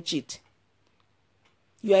to pinch it.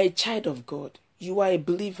 You are a child of God. You are a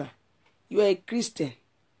believer. You are a Christian.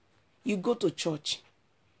 You go to church.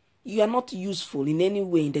 You are not useful in any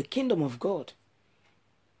way in the kingdom of God.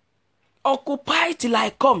 Occupy till I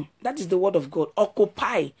come. That is the word of God.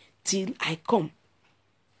 Occupy till I come.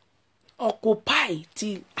 Occupy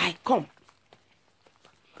till I come.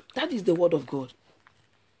 That is the word of God.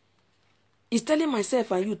 It's telling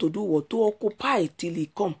myself and you to do what? To occupy till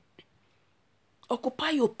He come.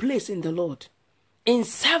 Occupy your place in the Lord. In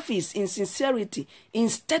service, in sincerity, in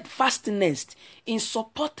steadfastness, in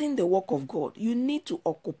supporting the work of God. You need to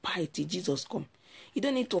occupy till Jesus come. You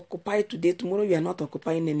don't need to occupy today. Tomorrow you are not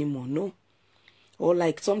occupying anymore. No. Or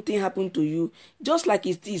like something happened to you. Just like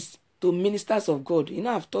it is to ministers of God.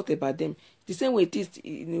 I've thought about them. The same way it is,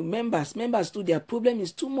 members too, their problem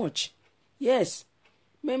is too much. Yes.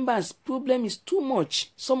 Members' problem is too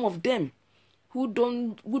much. Some of them who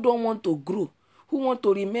don't want to grow, who want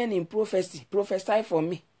to remain in prophecy, prophesy for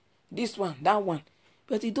me, this one, that one.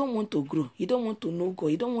 But you don't want to grow. You don't want to know God.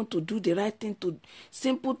 You don't want to do the right thing, to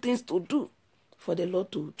simple things to do for the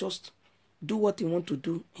Lord to just do what He wants to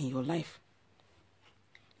do in your life.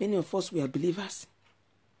 Many of us, we are believers.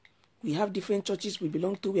 We have different churches we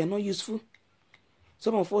belong to. We are not useful.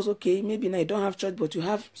 Some of us, okay, maybe now you don't have church, but you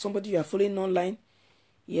have somebody you are following online.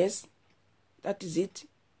 Yes, that is it.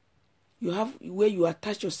 You have where you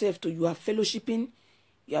attach yourself to. You are fellowshipping.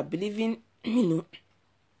 You are believing,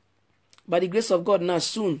 by the grace of God now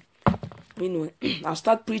soon, I'll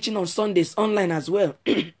start preaching on Sundays online as well.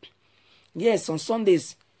 Yes, on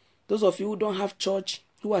Sundays. Those of you who don't have church,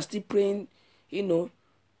 who are still praying,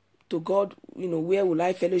 to God, where will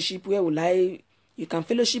I fellowship? You can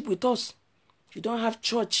fellowship with us. You don't have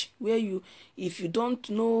church where if you don't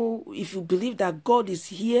know, if you believe that God is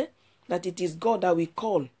here, that it is God that we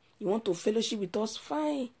call, you want to fellowship with us,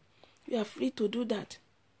 fine. You are free to do that.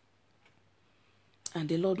 And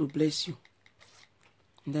the Lord will bless you.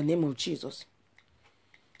 In the name of Jesus.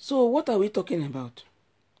 So what are we talking about?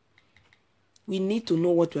 We need to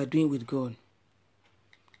know what we are doing with God.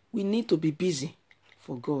 We need to be busy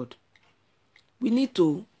for God. We need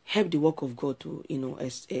to help the work of God to,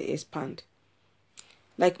 expand.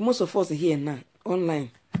 Like most of us here now,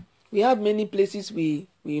 online, we have many places we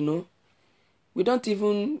don't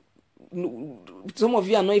even, some of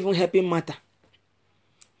you are not even helping matter.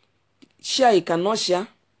 Share, you cannot share.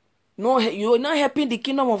 No, you are not helping the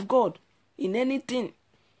kingdom of God in anything.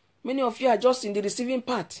 Many of you are just in the receiving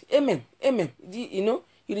part. Amen. Amen. You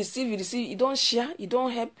receive, you don't share, you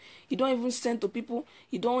don't help, you don't even send to people,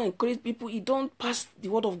 you don't encourage people, you don't pass the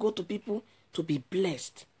word of God to people to be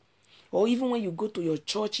blessed. Or even when you go to your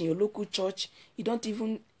church, in your local church, you don't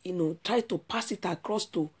even, try to pass it across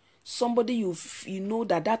to somebody you know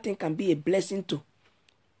that thing can be a blessing to.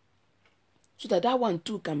 So that one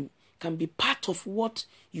too can be part of what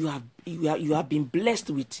you have been blessed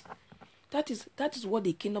with. That is what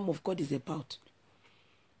the kingdom of God is about.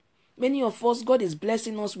 Many of us, God is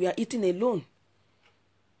blessing us. We are eating alone.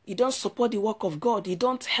 You don't support the work of God. You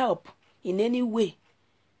don't help in any way.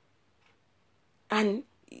 And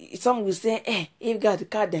some will say, if God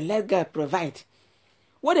can, then let God provide.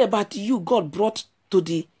 What about you God brought to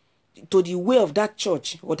the way of that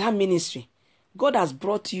church or that ministry? God has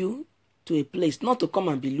brought you to a place not to come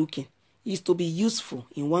and be looking. It's to be useful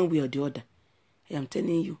in one way or the other. I am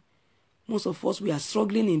telling you, most of us, we are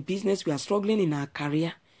struggling in business. We are struggling in our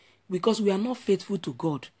career because we are not faithful to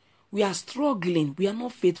God. We are struggling. We are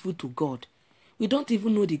not faithful to God. We don't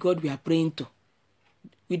even know the God we are praying to.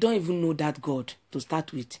 We don't even know that God to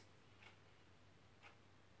start with.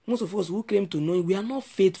 Most of us who claim to know, we are not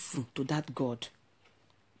faithful to that God.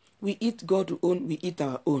 We eat God's own, we eat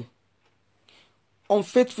our own.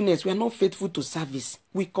 Unfaithfulness, we are not faithful to service.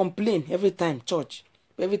 We complain every time, church,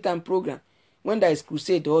 every time program. When there is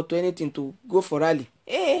crusade or to anything to go for rally.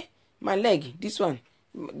 My leg, this one.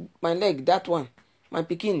 My leg, that one. My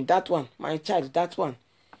pikin, that one. My child, that one.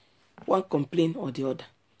 One complain or the other.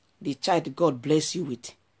 The child God bless you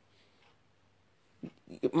with.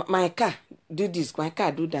 My car, do this. My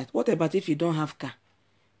car, do that. What about if you don't have car?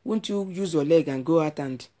 Won't you use your leg and go out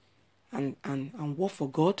and work for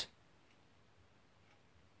God?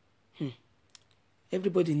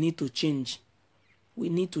 Everybody need to change. We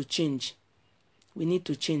need to change. We need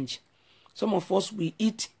to change. Some of us, we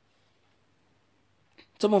eat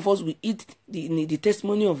the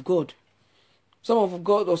testimony of God. Some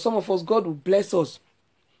of us, God will bless us.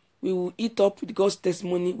 We will eat up with God's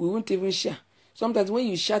testimony. We won't even share. Sometimes when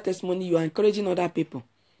you share testimony, you are encouraging other people.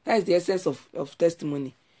 That is the essence of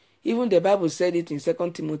testimony. Even the Bible said it in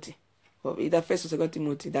 2 Timothy, or either 1 or 2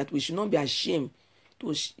 Timothy, that we should not be ashamed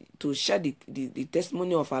to share the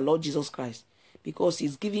testimony of our Lord Jesus Christ, because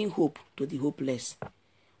he's giving hope to the hopeless.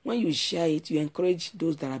 When you share it, you encourage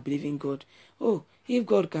those that are believing God. Oh, if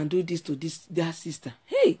God can do this to that sister,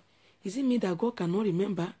 hey, is it me that God cannot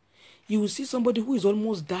remember? You will see somebody who is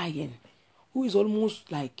almost dying, who is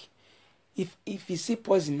almost like, if he see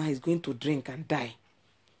poison now, he's going to drink and die.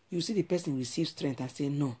 You see the person receive strength and say,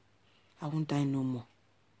 no, I won't die no more.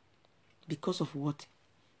 Because of what?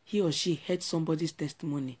 He or she heard somebody's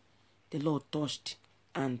testimony. The Lord touched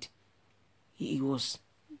and he was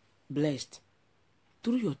blessed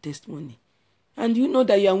through your testimony. And you know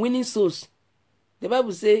that you are winning souls. The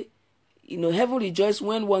Bible says, heaven rejoices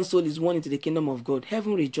when one soul is won into the kingdom of God.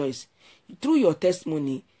 Heaven rejoices. Through your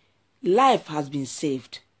testimony, life has been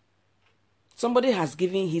saved. Somebody has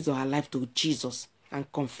given his or her life to Jesus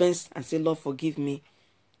and confessed and said, Lord, forgive me,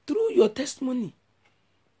 through your testimony.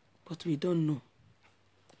 But we don't know.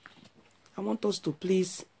 I want us to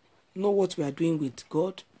please know what we are doing with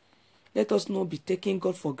God. Let us not be taking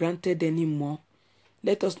God for granted anymore.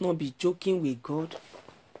 Let us not be joking with God.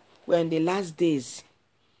 We're in the last days.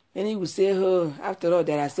 Many will say, oh, after all,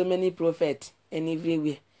 there are so many prophets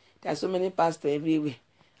everywhere. There are so many pastors everywhere.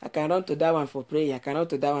 I can run to that one for prayer. I can run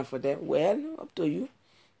to that one for that. Well, up to you. You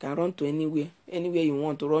can run to anywhere you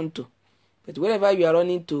want to run to. But wherever you are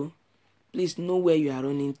running to, please know where you are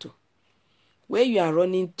running to. Where you are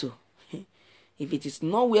running to, if it is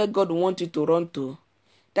not where God wants you to run to,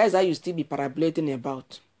 that is how you still be parabolating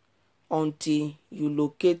about until you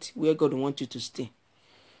locate where God wants you to stay.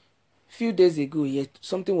 A few days ago,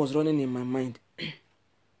 something was running in my mind.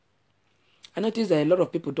 I noticed that a lot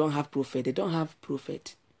of people don't have prophet. They don't have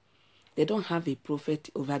prophet. They don't have a prophet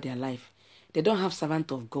over their life. They don't have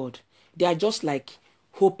servant of God. They are just like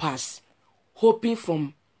hopers, hoping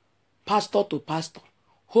from pastor to pastor,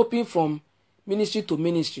 hoping from ministry to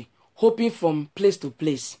ministry, hoping from place to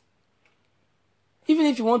place. Even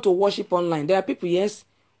if you want to worship online, there are people, yes,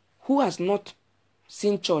 who has not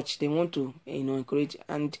seen church. They want to, encourage,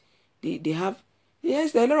 and they have,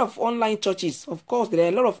 yes, there are a lot of online churches. Of course, there are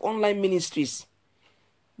a lot of online ministries.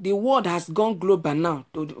 The world has gone global now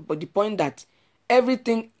to the point that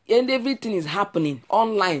everything is happening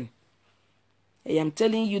online. I am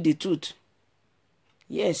telling you the truth.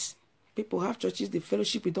 Yes, people have churches, they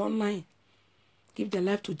fellowship with online. Give their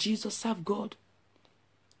life to Jesus, serve God.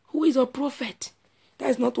 Who is a prophet? That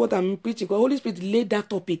is not what I'm preaching. The Holy Spirit laid that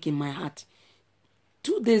topic in my heart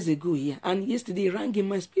 2 days ago here. And yesterday it rang in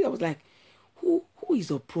my spirit. I was like, who is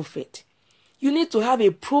a prophet? You need to have a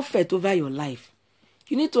prophet over your life.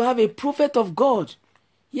 You need to have a prophet of God.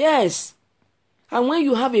 Yes. And when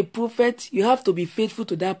you have a prophet, you have to be faithful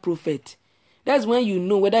to that prophet. That's when you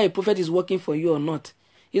know whether a prophet is working for you or not.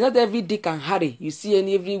 It's not every Dick and Harry you see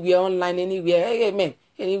everywhere online, anywhere. Hey man,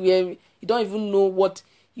 anywhere. You don't even know what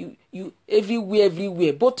you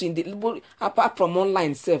everywhere. Both apart from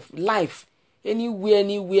online self, life.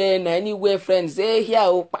 Anywhere, friends. Hey,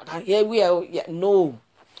 here, we are. Yeah, no.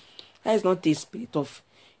 That is not a spirit of...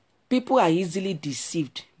 People are easily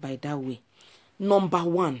deceived by that way. Number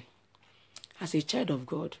one, as a child of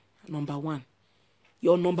God, number one,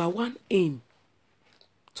 your number one aim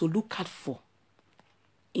to look out for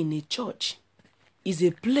in a church is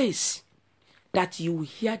a place that you will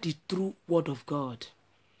hear the true word of God.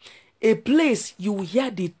 A place you will hear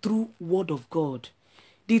the true word of God.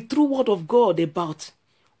 The true word of God about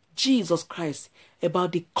Jesus Christ,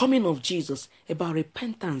 about the coming of Jesus, about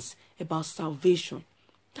repentance, about salvation.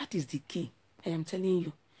 That is the key. I am telling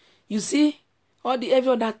you. You see, every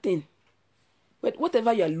other thing, but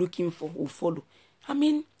whatever you are looking for will follow. I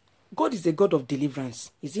mean, God is a God of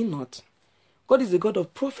deliverance, is he not? God is a God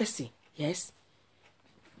of prophecy, yes.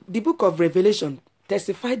 The book of Revelation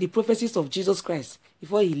testified the prophecies of Jesus Christ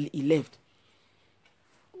before he left.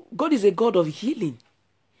 God is a God of healing.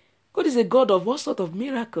 God is a God of what sort of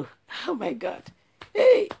miracle? Oh my God.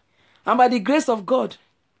 Hey. And by the grace of God,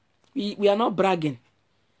 we are not bragging.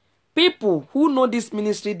 People who know this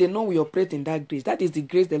ministry, they know we operate in that grace. That is the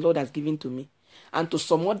grace the Lord has given to me. And to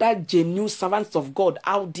some other genuine servants of God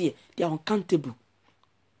out there, they are uncountable.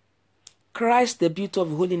 Christ, the Beauty of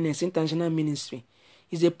Holiness International Ministry,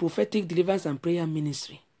 is a prophetic deliverance and prayer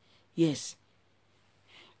ministry. Yes.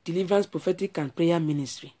 Deliverance, prophetic and prayer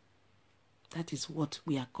ministry. That is what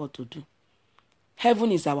we are called to do.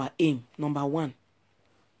 Heaven is our aim, number one.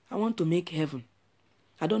 I want to make heaven.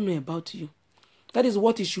 I don't know about you. That is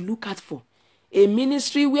what you should look out for. A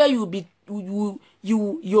ministry where your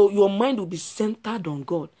mind will be centered on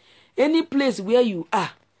God. Any place where you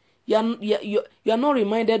are not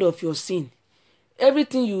reminded of your sin.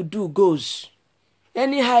 Everything you do goes.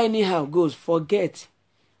 Anyhow goes. Forget.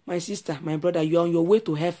 My sister, my brother, you are on your way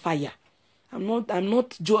to hellfire. I'm not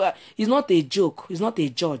it's not a joke. It's not a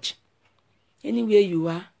judge. Anywhere you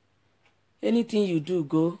are, anything you do,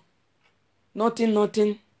 go.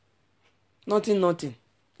 Nothing.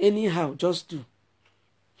 Anyhow, just do.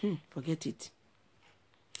 Forget it.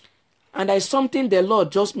 And there is something the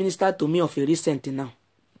Lord just ministered to me of a recent now.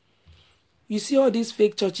 You see all these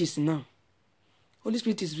fake churches now. Holy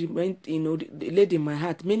Spirit is laid in my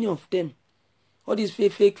heart. Many of them. All these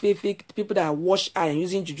fake people that wash eye and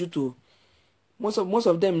using juju to... Most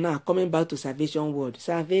of them now are coming back to salvation word.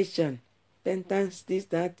 Salvation, repentance, this,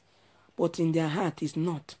 that. But in their heart is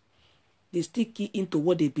not. They still key into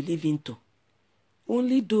what they believe into.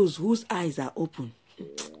 Only those whose eyes are open,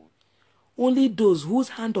 only those whose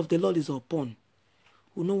hand of the Lord is upon,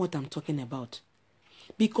 who know what I'm talking about.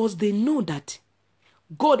 Because they know that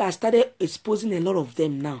God has started exposing a lot of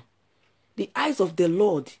them now. The eyes of the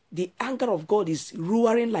Lord, the anger of God is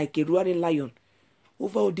roaring like a roaring lion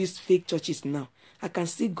over all these fake churches now. I can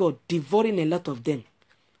see God devouring a lot of them.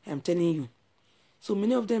 I'm telling you. So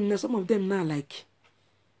many of them now, some of them now like,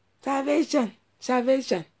 salvation.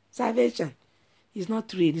 It's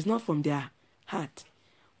not real. It's not from their heart.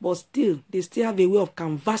 But still, they still have a way of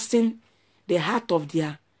canvassing the heart of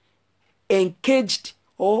their encaged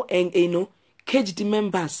or caged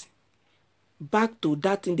members back to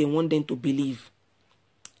that thing they want them to believe.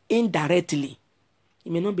 Indirectly.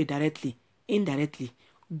 It may not be directly. Indirectly.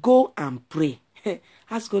 Go and pray.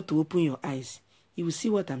 Ask God to open your eyes. You will see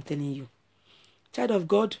what I'm telling you. Child of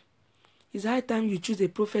God, it's high time you choose a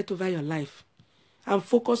prophet over your life. And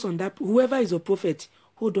focus on that. Whoever is a prophet,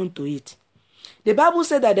 hold on to it. The Bible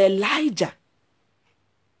said that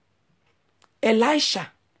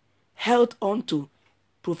Elisha held on to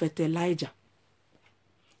Prophet Elijah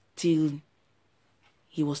till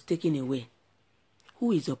he was taken away.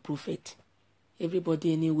 Who is a prophet?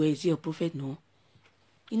 Everybody anywhere, is he a prophet? No.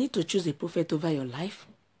 You need to choose a prophet over your life.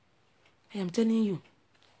 I am telling you,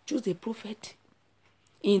 choose a prophet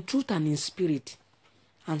in truth and in spirit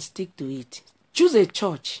and stick to it. Choose a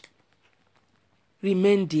church.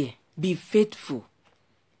 Remain there. Be faithful.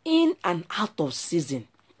 In and out of season.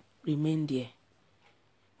 Remain there.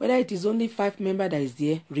 Whether it is only 5 members that is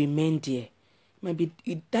there, remain there. Maybe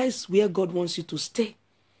that is where God wants you to stay.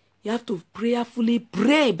 You have to prayerfully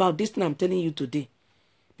pray about this thing I'm telling you today.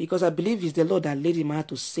 Because I believe it's the Lord that led him out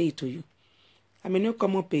to say it to you. I may not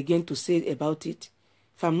come up again to say about it.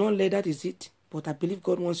 If I'm not led, that is it. But I believe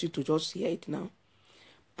God wants you to just hear it now.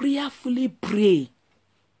 Prayerfully pray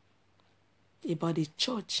about the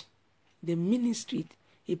church, the ministry,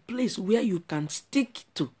 a place where you can stick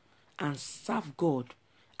to and serve God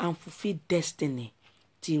and fulfill destiny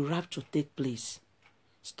till rapture take place.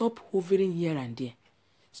 Stop hovering here and there.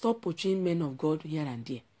 Stop pursuing men of God here and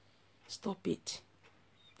there. Stop it.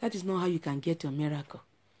 That is not how you can get your miracle.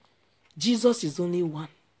 Jesus is only one.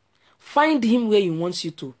 Find him where he wants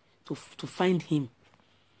you to find him.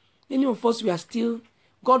 Many of us, we are still...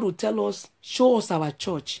 God will tell us, show us our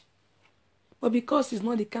church. But because it's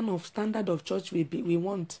not the kind of standard of church we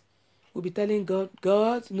want, we'll be telling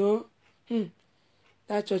God, no,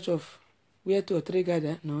 that church of where 2 or 3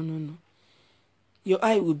 gather, no. Your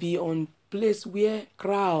eye will be on place where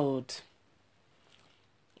crowd.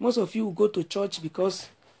 Most of you will go to church because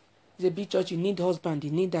it's a big church, you need husband,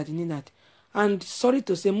 you need that. And sorry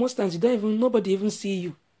to say, most times nobody even see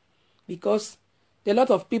you. Because there are a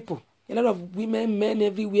lot of people, a lot of women, men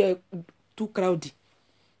everywhere, too crowded.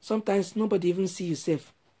 Sometimes nobody even see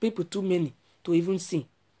yourself. People too many to even see.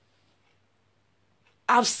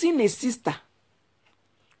 I've seen a sister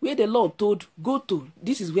where the Lord told, go to,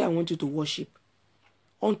 this is where I want you to worship.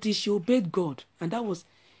 Until she obeyed God. And that was,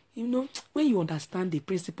 when you understand the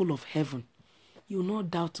principle of heaven, you will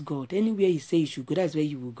not doubt God. Anywhere He say you should go, that's where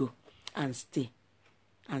you will go. And stay.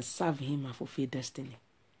 And serve Him and fulfill destiny.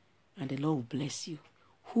 And the Lord will bless you.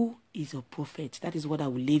 Who is your prophet? That is what I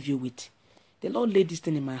will leave you with. The Lord laid this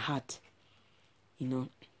thing in my heart. And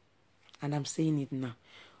I'm saying it now.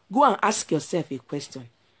 Go and ask yourself a question.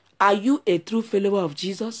 Are you a true follower of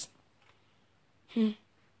Jesus? In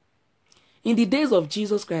the days of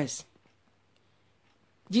Jesus Christ,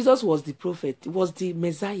 Jesus was the prophet, was the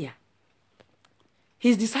Messiah.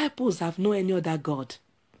 His disciples have no any other God.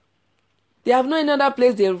 They have no any other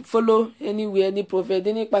place they follow anywhere, any prophet,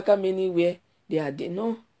 any pakam anywhere. They are there.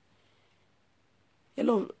 No.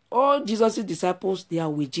 Hello, all Jesus' disciples, they are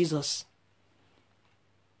with Jesus.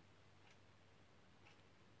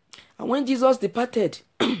 And when Jesus departed,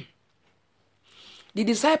 the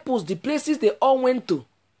disciples, the places they all went to,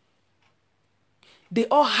 they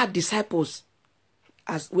all had disciples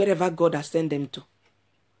as wherever God has sent them to.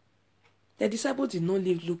 The disciples did not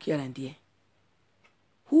look here and there.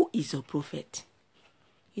 Who is your prophet?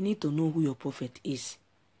 You need to know who your prophet is.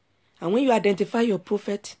 And when you identify your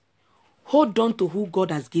prophet, hold on to who God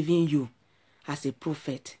has given you as a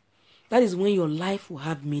prophet. That is when your life will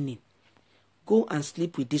have meaning. Go and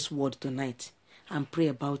sleep with this word tonight and pray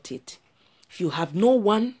about it. If you have no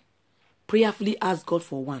one, prayerfully ask God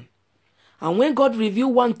for one. And when God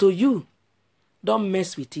reveals one to you, don't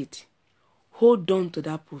mess with it. Hold on to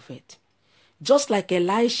that prophet. Just like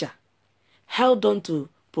Elisha held on to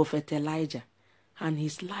Prophet Elijah, and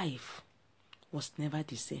his life was never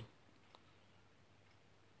the same.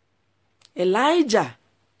 Elijah,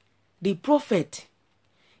 the prophet,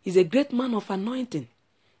 is a great man of anointing,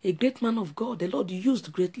 a great man of God. The Lord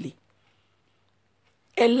used greatly.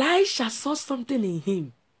 Elisha saw something in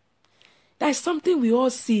him. That is something we all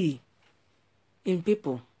see in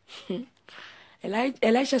people.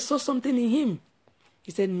 Elisha saw something in him.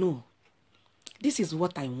 He said, no, this is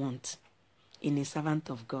what I want in a servant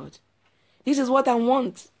of God. This is what I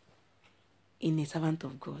want in a servant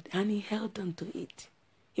of God. And he held on to it.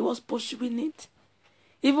 He was pursuing it.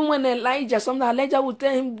 Even when sometimes Elijah would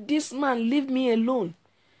tell him, this man, leave me alone.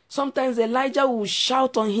 Sometimes Elijah will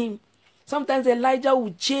shout on him. Sometimes Elijah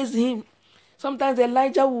will chase him. Sometimes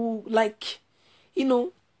Elijah will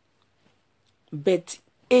but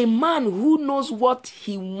a man who knows what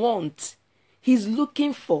he wants, he's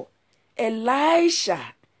looking for. Elisha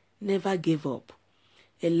never gave up.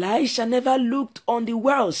 Elisha never looked on the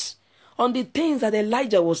wells, on the things that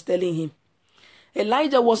Elijah was telling him.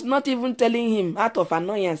 Elijah was not even telling him out of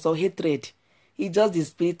annoyance or hatred. He's just the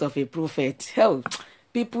spirit of a prophet. Hell,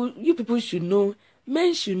 you people should know,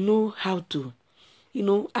 men should know how to,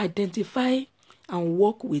 identify and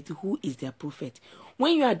work with who is their prophet.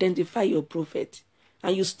 When you identify your prophet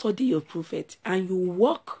and you study your prophet and you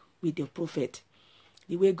work with your prophet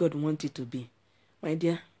the way God wants it to be, my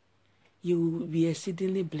dear, you will be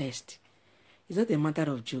exceedingly blessed. It's not a matter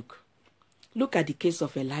of joke. Look at the case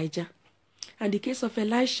of Elijah and the case of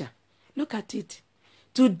Elisha. Look at it.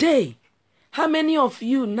 Today, how many of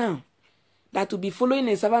you now that will be following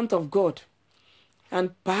a servant of God,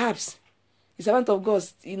 and perhaps the servant of God,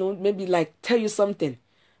 maybe tell you something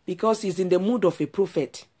because he's in the mood of a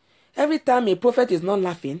prophet. Every time a prophet is not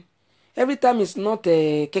laughing, every time it's not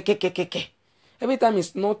a every time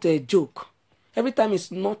it's not a joke, every time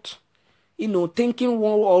it's not, thinking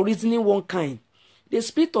one or reasoning one kind. The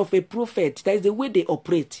spirit of a prophet, that is the way they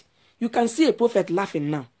operate. You can see a prophet laughing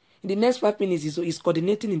now. In the next 5 minutes, he's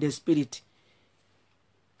coordinating in the spirit.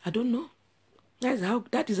 I don't know.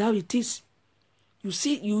 That is how it is. You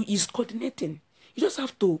see, he's coordinating. You just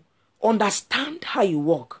have to understand how you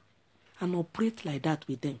work and operate like that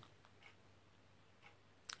with them.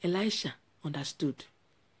 Elisha understood.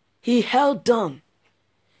 He held on.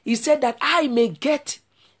 He said that I may get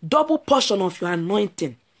double portion of your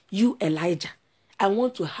anointing. You, Elijah, I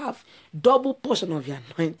want to have double portion of your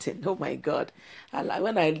anointing. Oh my God.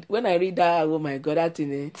 When I read that, oh my God, that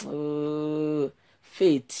thing,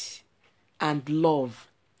 faith. and love,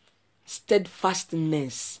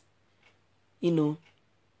 steadfastness,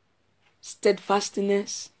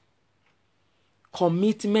 steadfastness,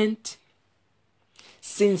 commitment,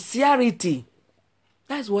 sincerity.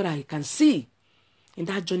 That's what I can see in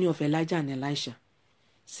that journey of Elijah and Elisha.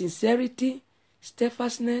 Sincerity,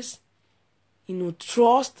 steadfastness,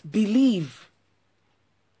 trust, believe,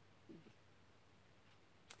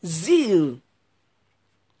 zeal.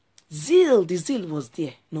 The zeal was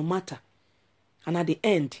there, no matter. And at the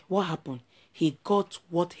end, what happened? He got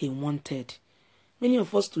what he wanted. Many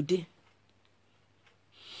of us today,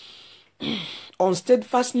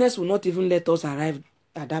 unsteadfastness will not even let us arrive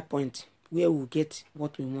at that point where we'll get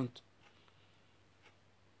what we want.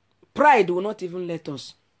 Pride will not even let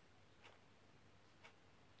us.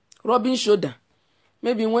 Rubbing shoulder.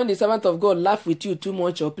 Maybe when the servant of God laugh with you too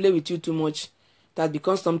much or play with you too much, that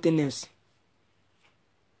becomes something else.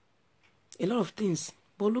 A lot of things.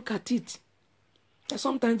 But look at it. That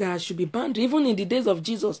sometimes there should be boundary. Even in the days of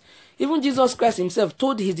Jesus, even Jesus Christ himself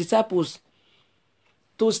told his disciples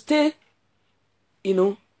to stay,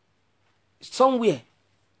 somewhere.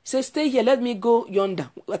 He said, stay here, let me go yonder.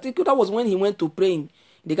 I think that was when he went to pray in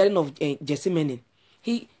the garden of Gethsemane.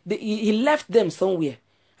 He left them somewhere.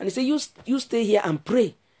 And he said, you stay here and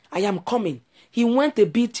pray. I am coming. He went a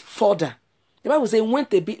bit further. The Bible says,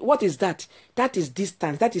 went a bit. What is that? That is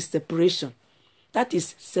distance. That is separation. That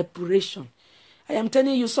is separation. I am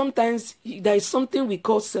telling you, sometimes there is something we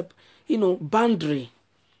call, boundary.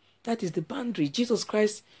 That is the boundary. Jesus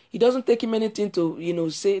Christ, it doesn't take him anything to,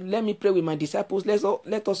 say, let me pray with my disciples.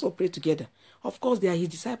 Let us all pray together. Of course, they are his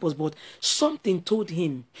disciples, but something told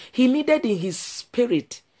him. He needed in his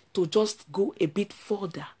spirit to just go a bit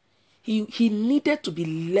further. He needed to be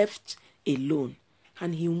left alone.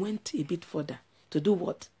 And he went a bit further. To do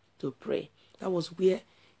what? To pray. That was where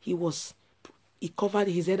he covered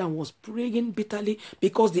his head and was praying bitterly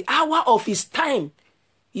because the hour of his time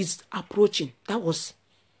is approaching. That was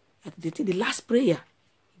the last prayer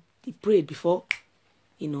he prayed before,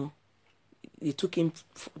 they took him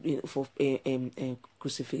for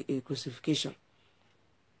crucifixion.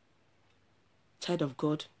 Child of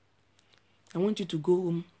God, I want you to go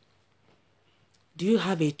home. Do you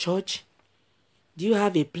have a church? Do you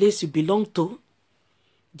have a place you belong to?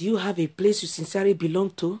 Do you have a place you sincerely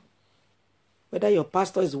belong to? Whether your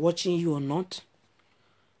pastor is watching you or not,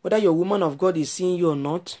 whether your woman of God is seeing you or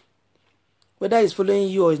not, whether he's following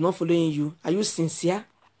you or is not following you, are you sincere?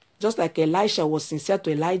 Just like Elisha was sincere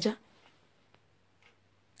to Elijah.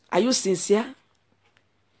 Are you sincere?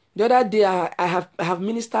 The other day I have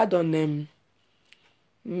ministered on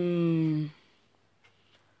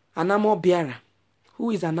Anamo Biara.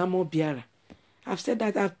 Who is Anamo Biara? I've said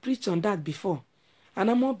that, I've preached on that before.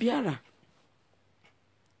 Anamo Biara.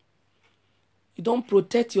 You don't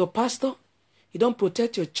protect your pastor. You don't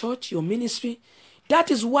protect your church, your ministry. That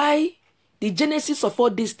is why the genesis of all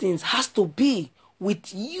these things has to be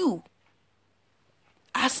with you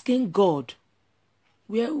asking God,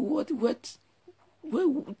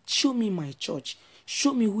 show me my church.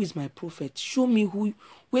 Show me who is my prophet. Show me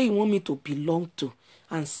where you want me to belong to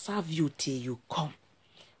and serve you till you come.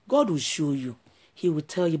 God will show you. He will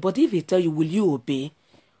tell you. But if he tell you, will you obey?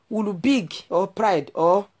 Will you big or pride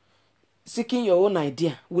or seeking your own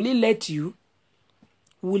idea? Will he let you?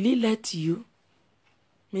 Will he let you?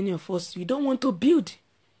 Many of us, we don't want to build.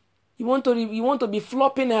 You want to be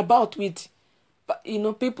flopping about with,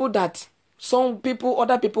 people that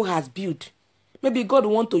other people has built. Maybe God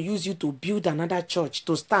want to use you to build another church,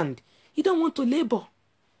 to stand. You don't want to labor.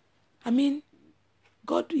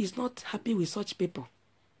 God is not happy with such people.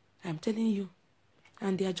 I'm telling you.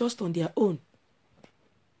 And they are just on their own.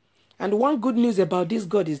 And one good news about this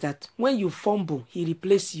God is that when you fumble, he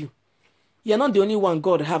replaces you. You're not the only one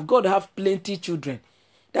God have. God have plenty children.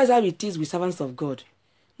 That's how it is with servants of God.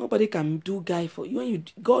 Nobody can do guy for you.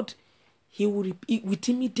 God, he will with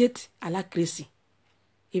immediate alacrity,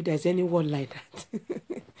 if there's any word like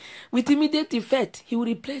that. With immediate effect, he will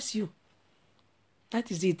replace you. That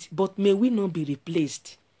is it. But may we not be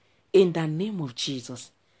replaced in the name of Jesus.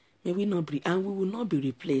 May we not be, and we will not be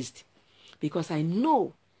replaced. Because I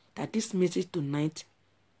know that this message tonight,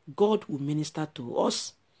 God will minister to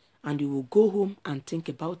us, and we will go home and think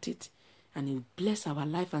about it, and he will bless our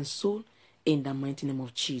life and soul in the mighty name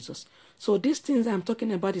of Jesus. So these things I'm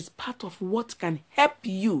talking about is part of what can help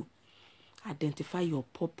you identify your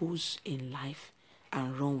purpose in life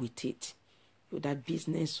and run with it. That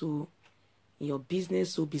business, so your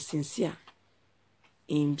business will be sincere.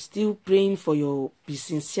 In still praying for be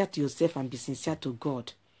sincere to yourself and be sincere to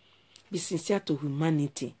God. Be sincere to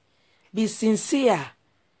humanity. Be sincere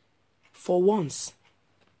for once.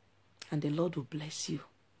 And the Lord will bless you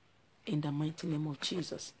in the mighty name of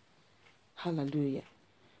Jesus. Hallelujah.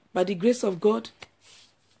 By the grace of God,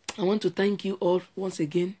 I want to thank you all once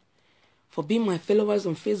again for being my followers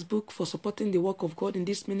on Facebook, for supporting the work of God in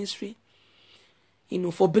this ministry,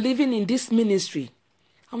 for believing in this ministry.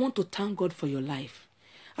 I want to thank God for your life.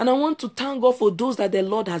 And I want to thank God for those that the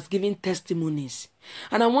Lord has given testimonies.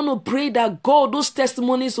 And I want to pray that God, those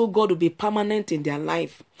testimonies, oh God, will be permanent in their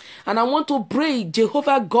life. And I want to pray,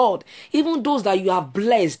 Jehovah God, even those that you have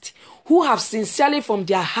blessed, who have sincerely from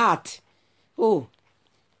their heart,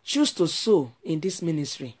 choose to sow in this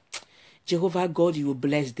ministry. Jehovah God, you will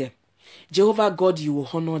bless them. Jehovah God, you will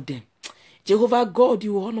honor them. Jehovah God,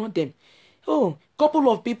 you will honor them. Couple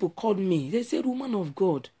of people called me. They said, woman of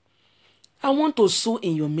God, I want to sow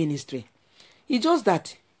in your ministry. It's just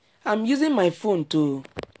that I'm using my phone to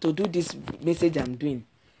do this message I'm doing.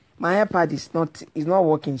 My iPad is not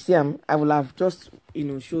working. See, I will have just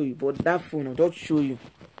show you, but that phone will just show you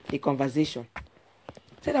the conversation. I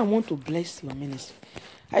said I want to bless your ministry.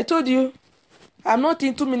 I told you I'm not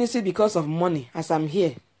into ministry because of money, as I'm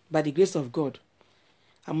here by the grace of God.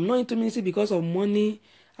 I'm not into ministry because of money.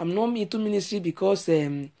 I'm not into ministry because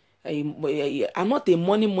I'm not a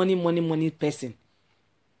money person.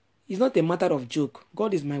 It's not a matter of joke.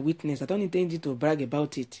 God is my witness. I don't intend you to brag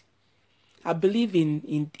about it. I believe in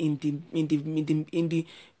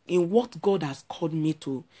what God has called me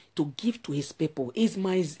to give to His people. Is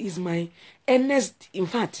my earnest. In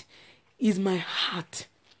fact, is my heart.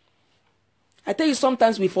 I tell you,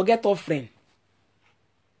 sometimes we forget offering.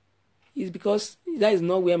 It's because that is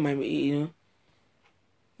not where my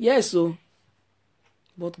Yes,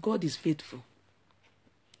 but God is faithful.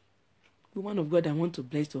 Woman of God, I want to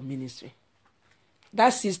bless your ministry. That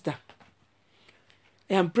sister,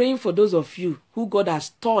 I am praying for those of you who God has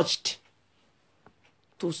touched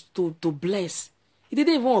to bless. It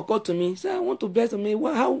didn't even occur to me. Say, I want to bless them.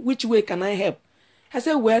 Which way can I help? I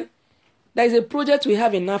said, well, there is a project we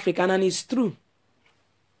have in Africa, and it's true.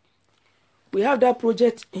 We have that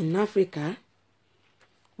project in Africa.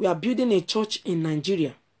 We are building a church in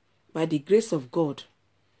Nigeria by the grace of God.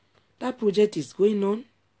 That project is going on,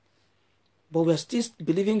 but we are still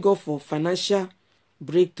believing God for financial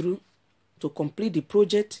breakthrough to complete the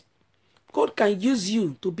project. God can use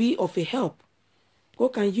you to be of a help.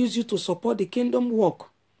 God can use you to support the kingdom work.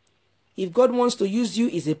 If God wants to use you,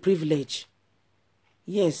 it's a privilege.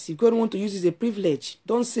 Yes, if God wants to use you, it's a privilege.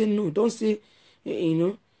 Don't say no. Don't say,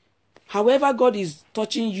 However God is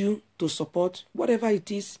touching you to support, whatever it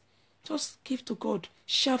is, just give to God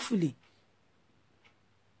cheerfully.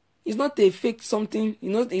 It's not a fake something.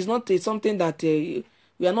 It's not something that we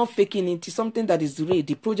are not faking it. It's something that is real.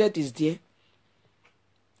 The project is there.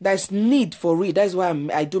 There's need for it. That's why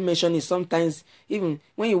I do mention it sometimes. Even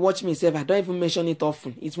when you watch me, I don't even mention it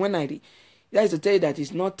often. It's when that is to tell you that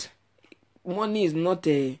it's not, money is not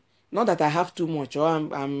not that I have too much or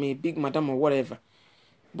I'm a big madam or whatever.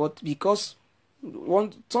 But because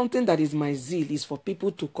something that is my zeal is for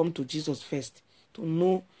people to come to Jesus first, to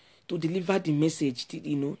know, to deliver the message,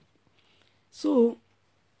 So,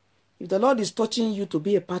 if the Lord is touching you to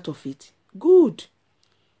be a part of it, good.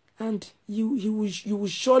 And you will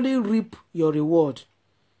surely reap your reward.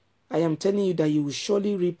 I am telling you that you will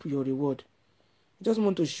surely reap your reward. I just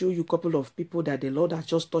want to show you a couple of people that the Lord has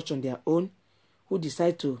just touched on their own, who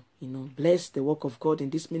decide to, bless the work of God in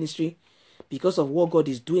this ministry because of what God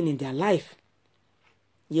is doing in their life.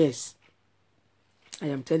 Yes, I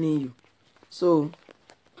am telling you. So,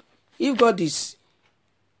 if God is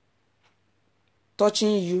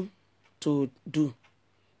touching you to do,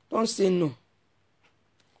 don't say no.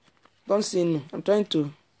 Don't say no. I'm trying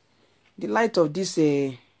to, the light of this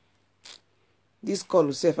this call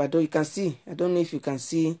itself, you can see. I don't know if you can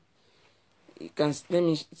see. You can,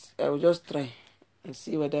 I will just try and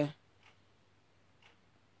see whether.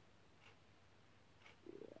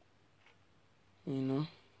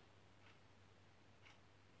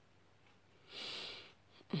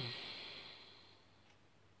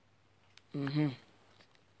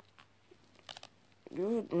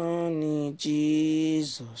 Good morning,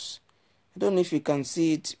 Jesus. I don't know if you can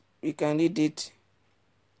see it. You can read it.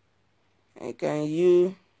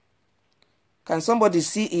 Can somebody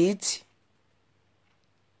see it?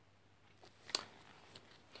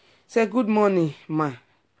 Say, good morning, ma.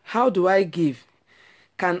 How do I give?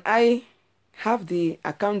 Can I have the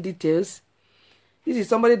account details? This is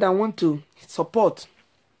somebody that want to support.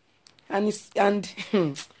 And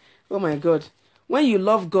oh my God. When you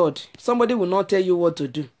love God, somebody will not tell you what to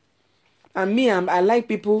do. And me, I like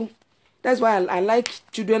people. That's why I like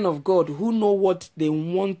children of God who know what they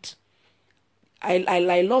want.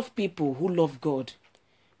 I love people who love God.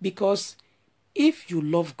 Because if you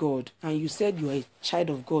love God and you said you are a child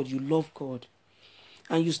of God, you love God,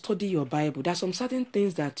 and you study your Bible, there are some certain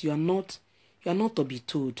things that you are not to be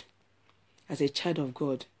told as a child of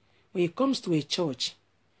God. When it comes to a church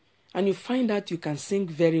and you find that you can sing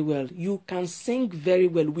very well, you can sing very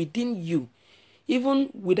well within you, even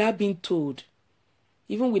without being told,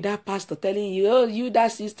 even without pastor telling you, oh, you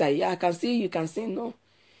that sister, yeah, I can see you can sing, no.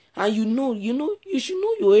 And you should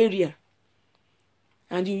know your area.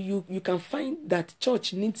 And you can find that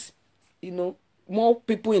church needs, more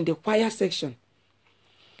people in the choir section.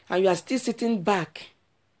 And you are still sitting back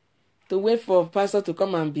to wait for pastor to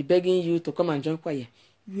come and be begging you to come and join choir.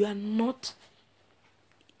 You are not,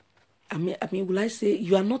 will I say,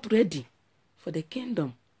 you are not ready for the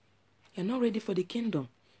kingdom. You're not ready for the kingdom.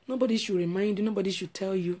 Nobody should remind you, nobody should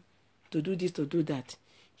tell you to do this, to do that.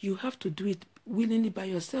 You have to do it willingly by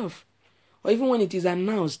yourself. Or even when it is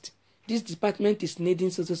announced, this department is needing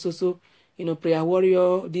so, prayer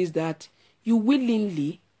warrior, this, that, you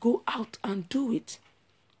willingly go out and do it.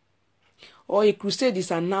 Or a crusade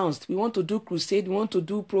is announced. We want to do crusade. We want to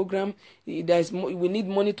do program. We need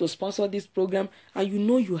money to sponsor this program. And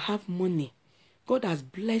you have money. God has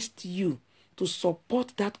blessed you to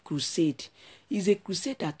support that crusade. It's a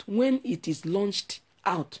crusade that when it is launched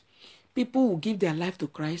out, people will give their life to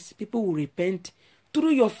Christ. People will repent. Through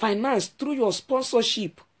your finance, through your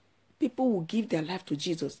sponsorship, people will give their life to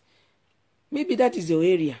Jesus. Maybe that is your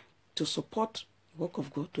area to support the work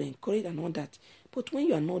of God, to encourage and all that. But when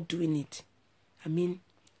you are not doing it,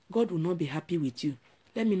 God will not be happy with you.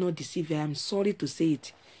 Let me not deceive you. I'm sorry to say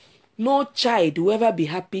it. No child will ever be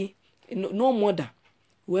happy. No mother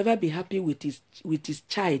will ever be happy with his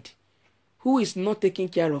child who is not taking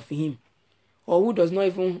care of him or who does not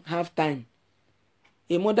even have time.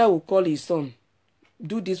 A mother will call his son,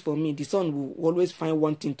 do this for me. The son will always find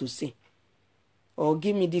one thing to say. Or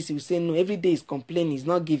give me this. He will say, no, every day is complaining, he's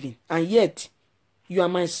not giving. And yet, you are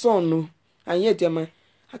my son, no. And yet,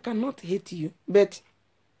 I cannot hate you. But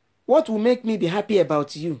what will make me be happy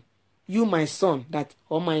about you? You, my son,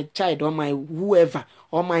 or my child, or my whoever,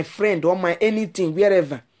 or my friend, or my anything,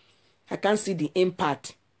 wherever. I can't see the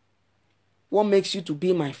impact. What makes you to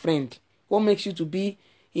be my friend? What makes you to be,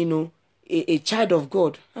 a child of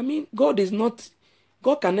God?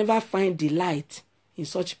 God can never find delight in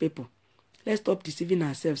such people. Let's stop deceiving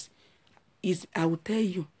ourselves. I will tell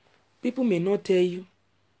you, people may not tell you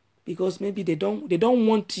because maybe they don't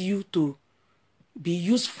want you to be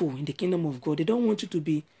useful in the kingdom of God. They don't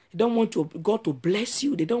want God to bless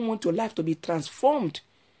you. They don't want your life to be transformed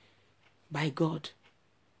by God.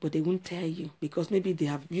 But they won't tell you because maybe they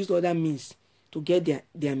have used other means to get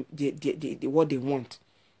their what they want.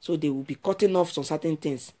 So they will be cutting off some certain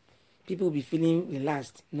things. People will be feeling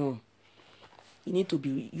relaxed. No. You need to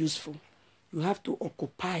be useful. You have to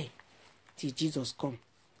occupy till Jesus come.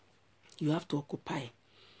 You have to occupy.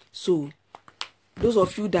 So, those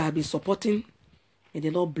of you that have been supporting, may the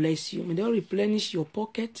Lord bless you. May the Lord replenish your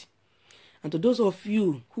pocket. And to those of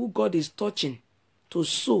you who God is touching to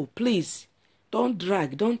sow, please, don't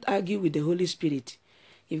drag, don't argue with the Holy Spirit.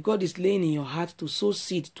 If God is laying in your heart to sow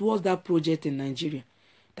seed towards that project in Nigeria,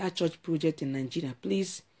 that church project in Nigeria,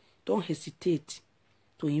 please don't hesitate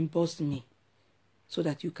to inbox me so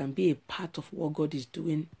that you can be a part of what God is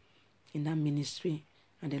doing in that ministry,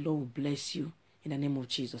 and the Lord will bless you in the name of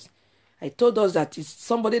Jesus. I told us that it's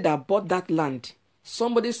somebody that bought that land.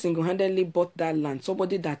 Somebody single-handedly bought that land.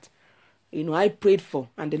 Somebody that, I prayed for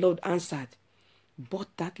and the Lord answered.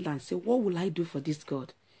 Bought that land. Say, what will I do for this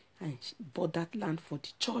God? And she bought that land for the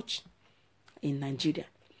church in Nigeria.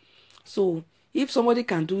 So, if somebody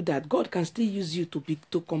can do that, God can still use you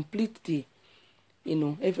to complete the,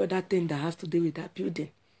 every other thing that has to do with that building.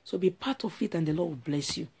 So be part of it and the Lord will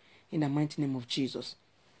bless you in the mighty name of Jesus.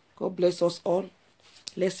 God bless us all.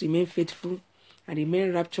 Let's remain faithful and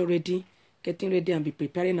remain rapture ready, getting ready and be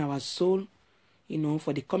preparing our soul,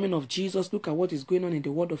 for the coming of Jesus. Look at what is going on in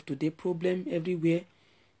the world of today. Problem everywhere,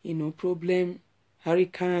 problem,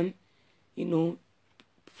 hurricane,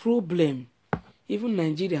 problem. Even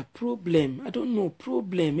Nigeria, problem. I don't know,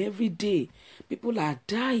 problem every day. People are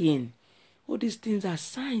dying. All these things are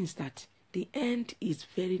signs that the end is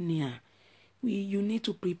very near. You need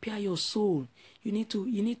to prepare your soul. You need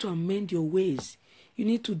to amend your ways. You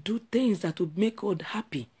need to do things that would make God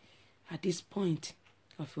happy at this point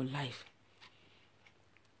of your life.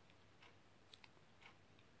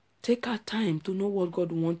 Take our time to know what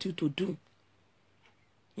God wants you to do.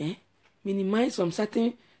 Minimize some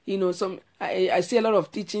certain, I see a lot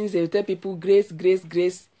of teachings. They tell people grace, grace,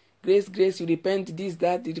 grace, grace, grace. You repent this,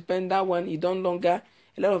 that, you repent that one. You don't longer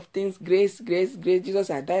A lot of things, grace. Jesus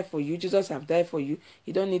has died for you. Jesus has died for you.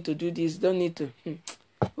 You don't need to do this. You don't need to.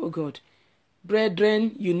 Oh God.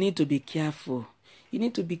 Brethren, you need to be careful. You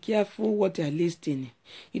need to be careful what you are listening.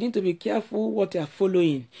 You need to be careful what you are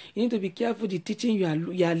following. You need to be careful the teaching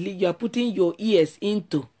you are putting your ears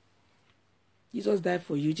into. Jesus died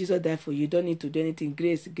for you. Jesus died for you. You don't need to do anything.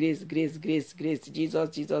 Grace. Jesus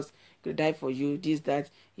died for you. This, that.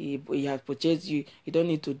 He has purchased you. You don't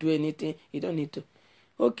need to do anything. You don't need to.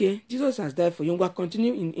 Okay, Jesus has died for you. You are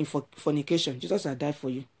continuing in fornication. Jesus has died for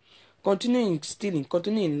you. Continue in stealing.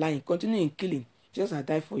 Continue in lying. Continue in killing. Jesus has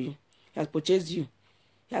died for you. He has purchased you.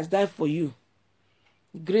 He has died for you.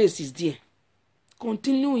 Grace is there.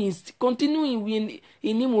 Continue in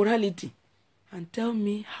immorality. And tell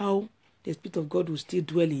me how the Spirit of God will still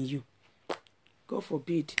dwell in you. God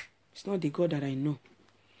forbid. It's not the God that I know.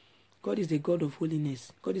 God is the God of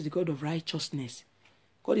holiness. God is the God of righteousness.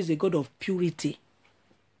 God is the God of purity.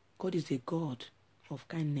 God is the God of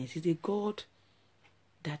kindness. He's a God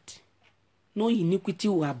that no iniquity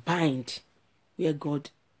will abide where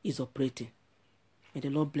God is operating. May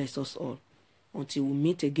the Lord bless us all. Until we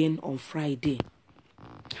meet again on Friday.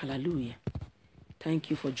 Hallelujah.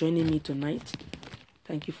 Thank you for joining me tonight.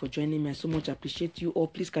 Thank you for joining me. I so much appreciate you all.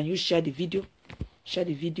 Please, can you share the video? Share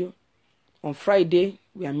the video. On Friday,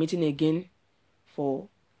 we are meeting again for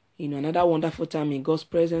another wonderful time in God's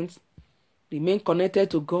presence. Remain connected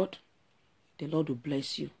to God. The Lord will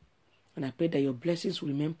bless you. And I pray that your blessings will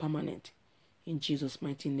remain permanent. In Jesus'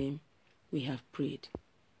 mighty name, we have prayed.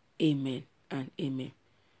 Amen and amen.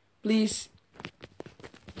 Please,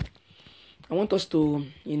 I want us to,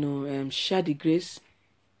 share the grace.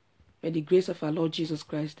 May the grace of our Lord Jesus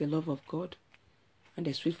Christ, the love of God, and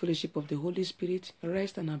the sweet fellowship of the Holy Spirit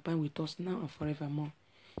rest and abide with us now and forevermore.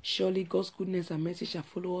 Surely God's goodness and mercy shall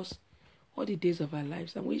follow us all the days of our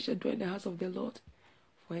lives, and we shall dwell in the house of the Lord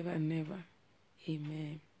forever and ever.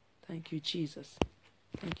 Amen. Thank you, Jesus.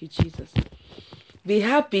 Thank you, Jesus. Be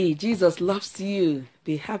happy. Jesus loves you.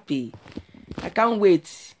 Be happy. I can't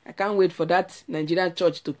wait. I can't wait for that Nigerian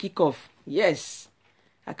church to kick off. Yes.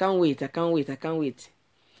 I can't wait.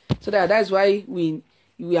 So that's why we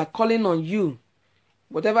are calling on you.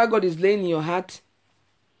 Whatever God is laying in your heart,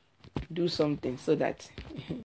 do something so that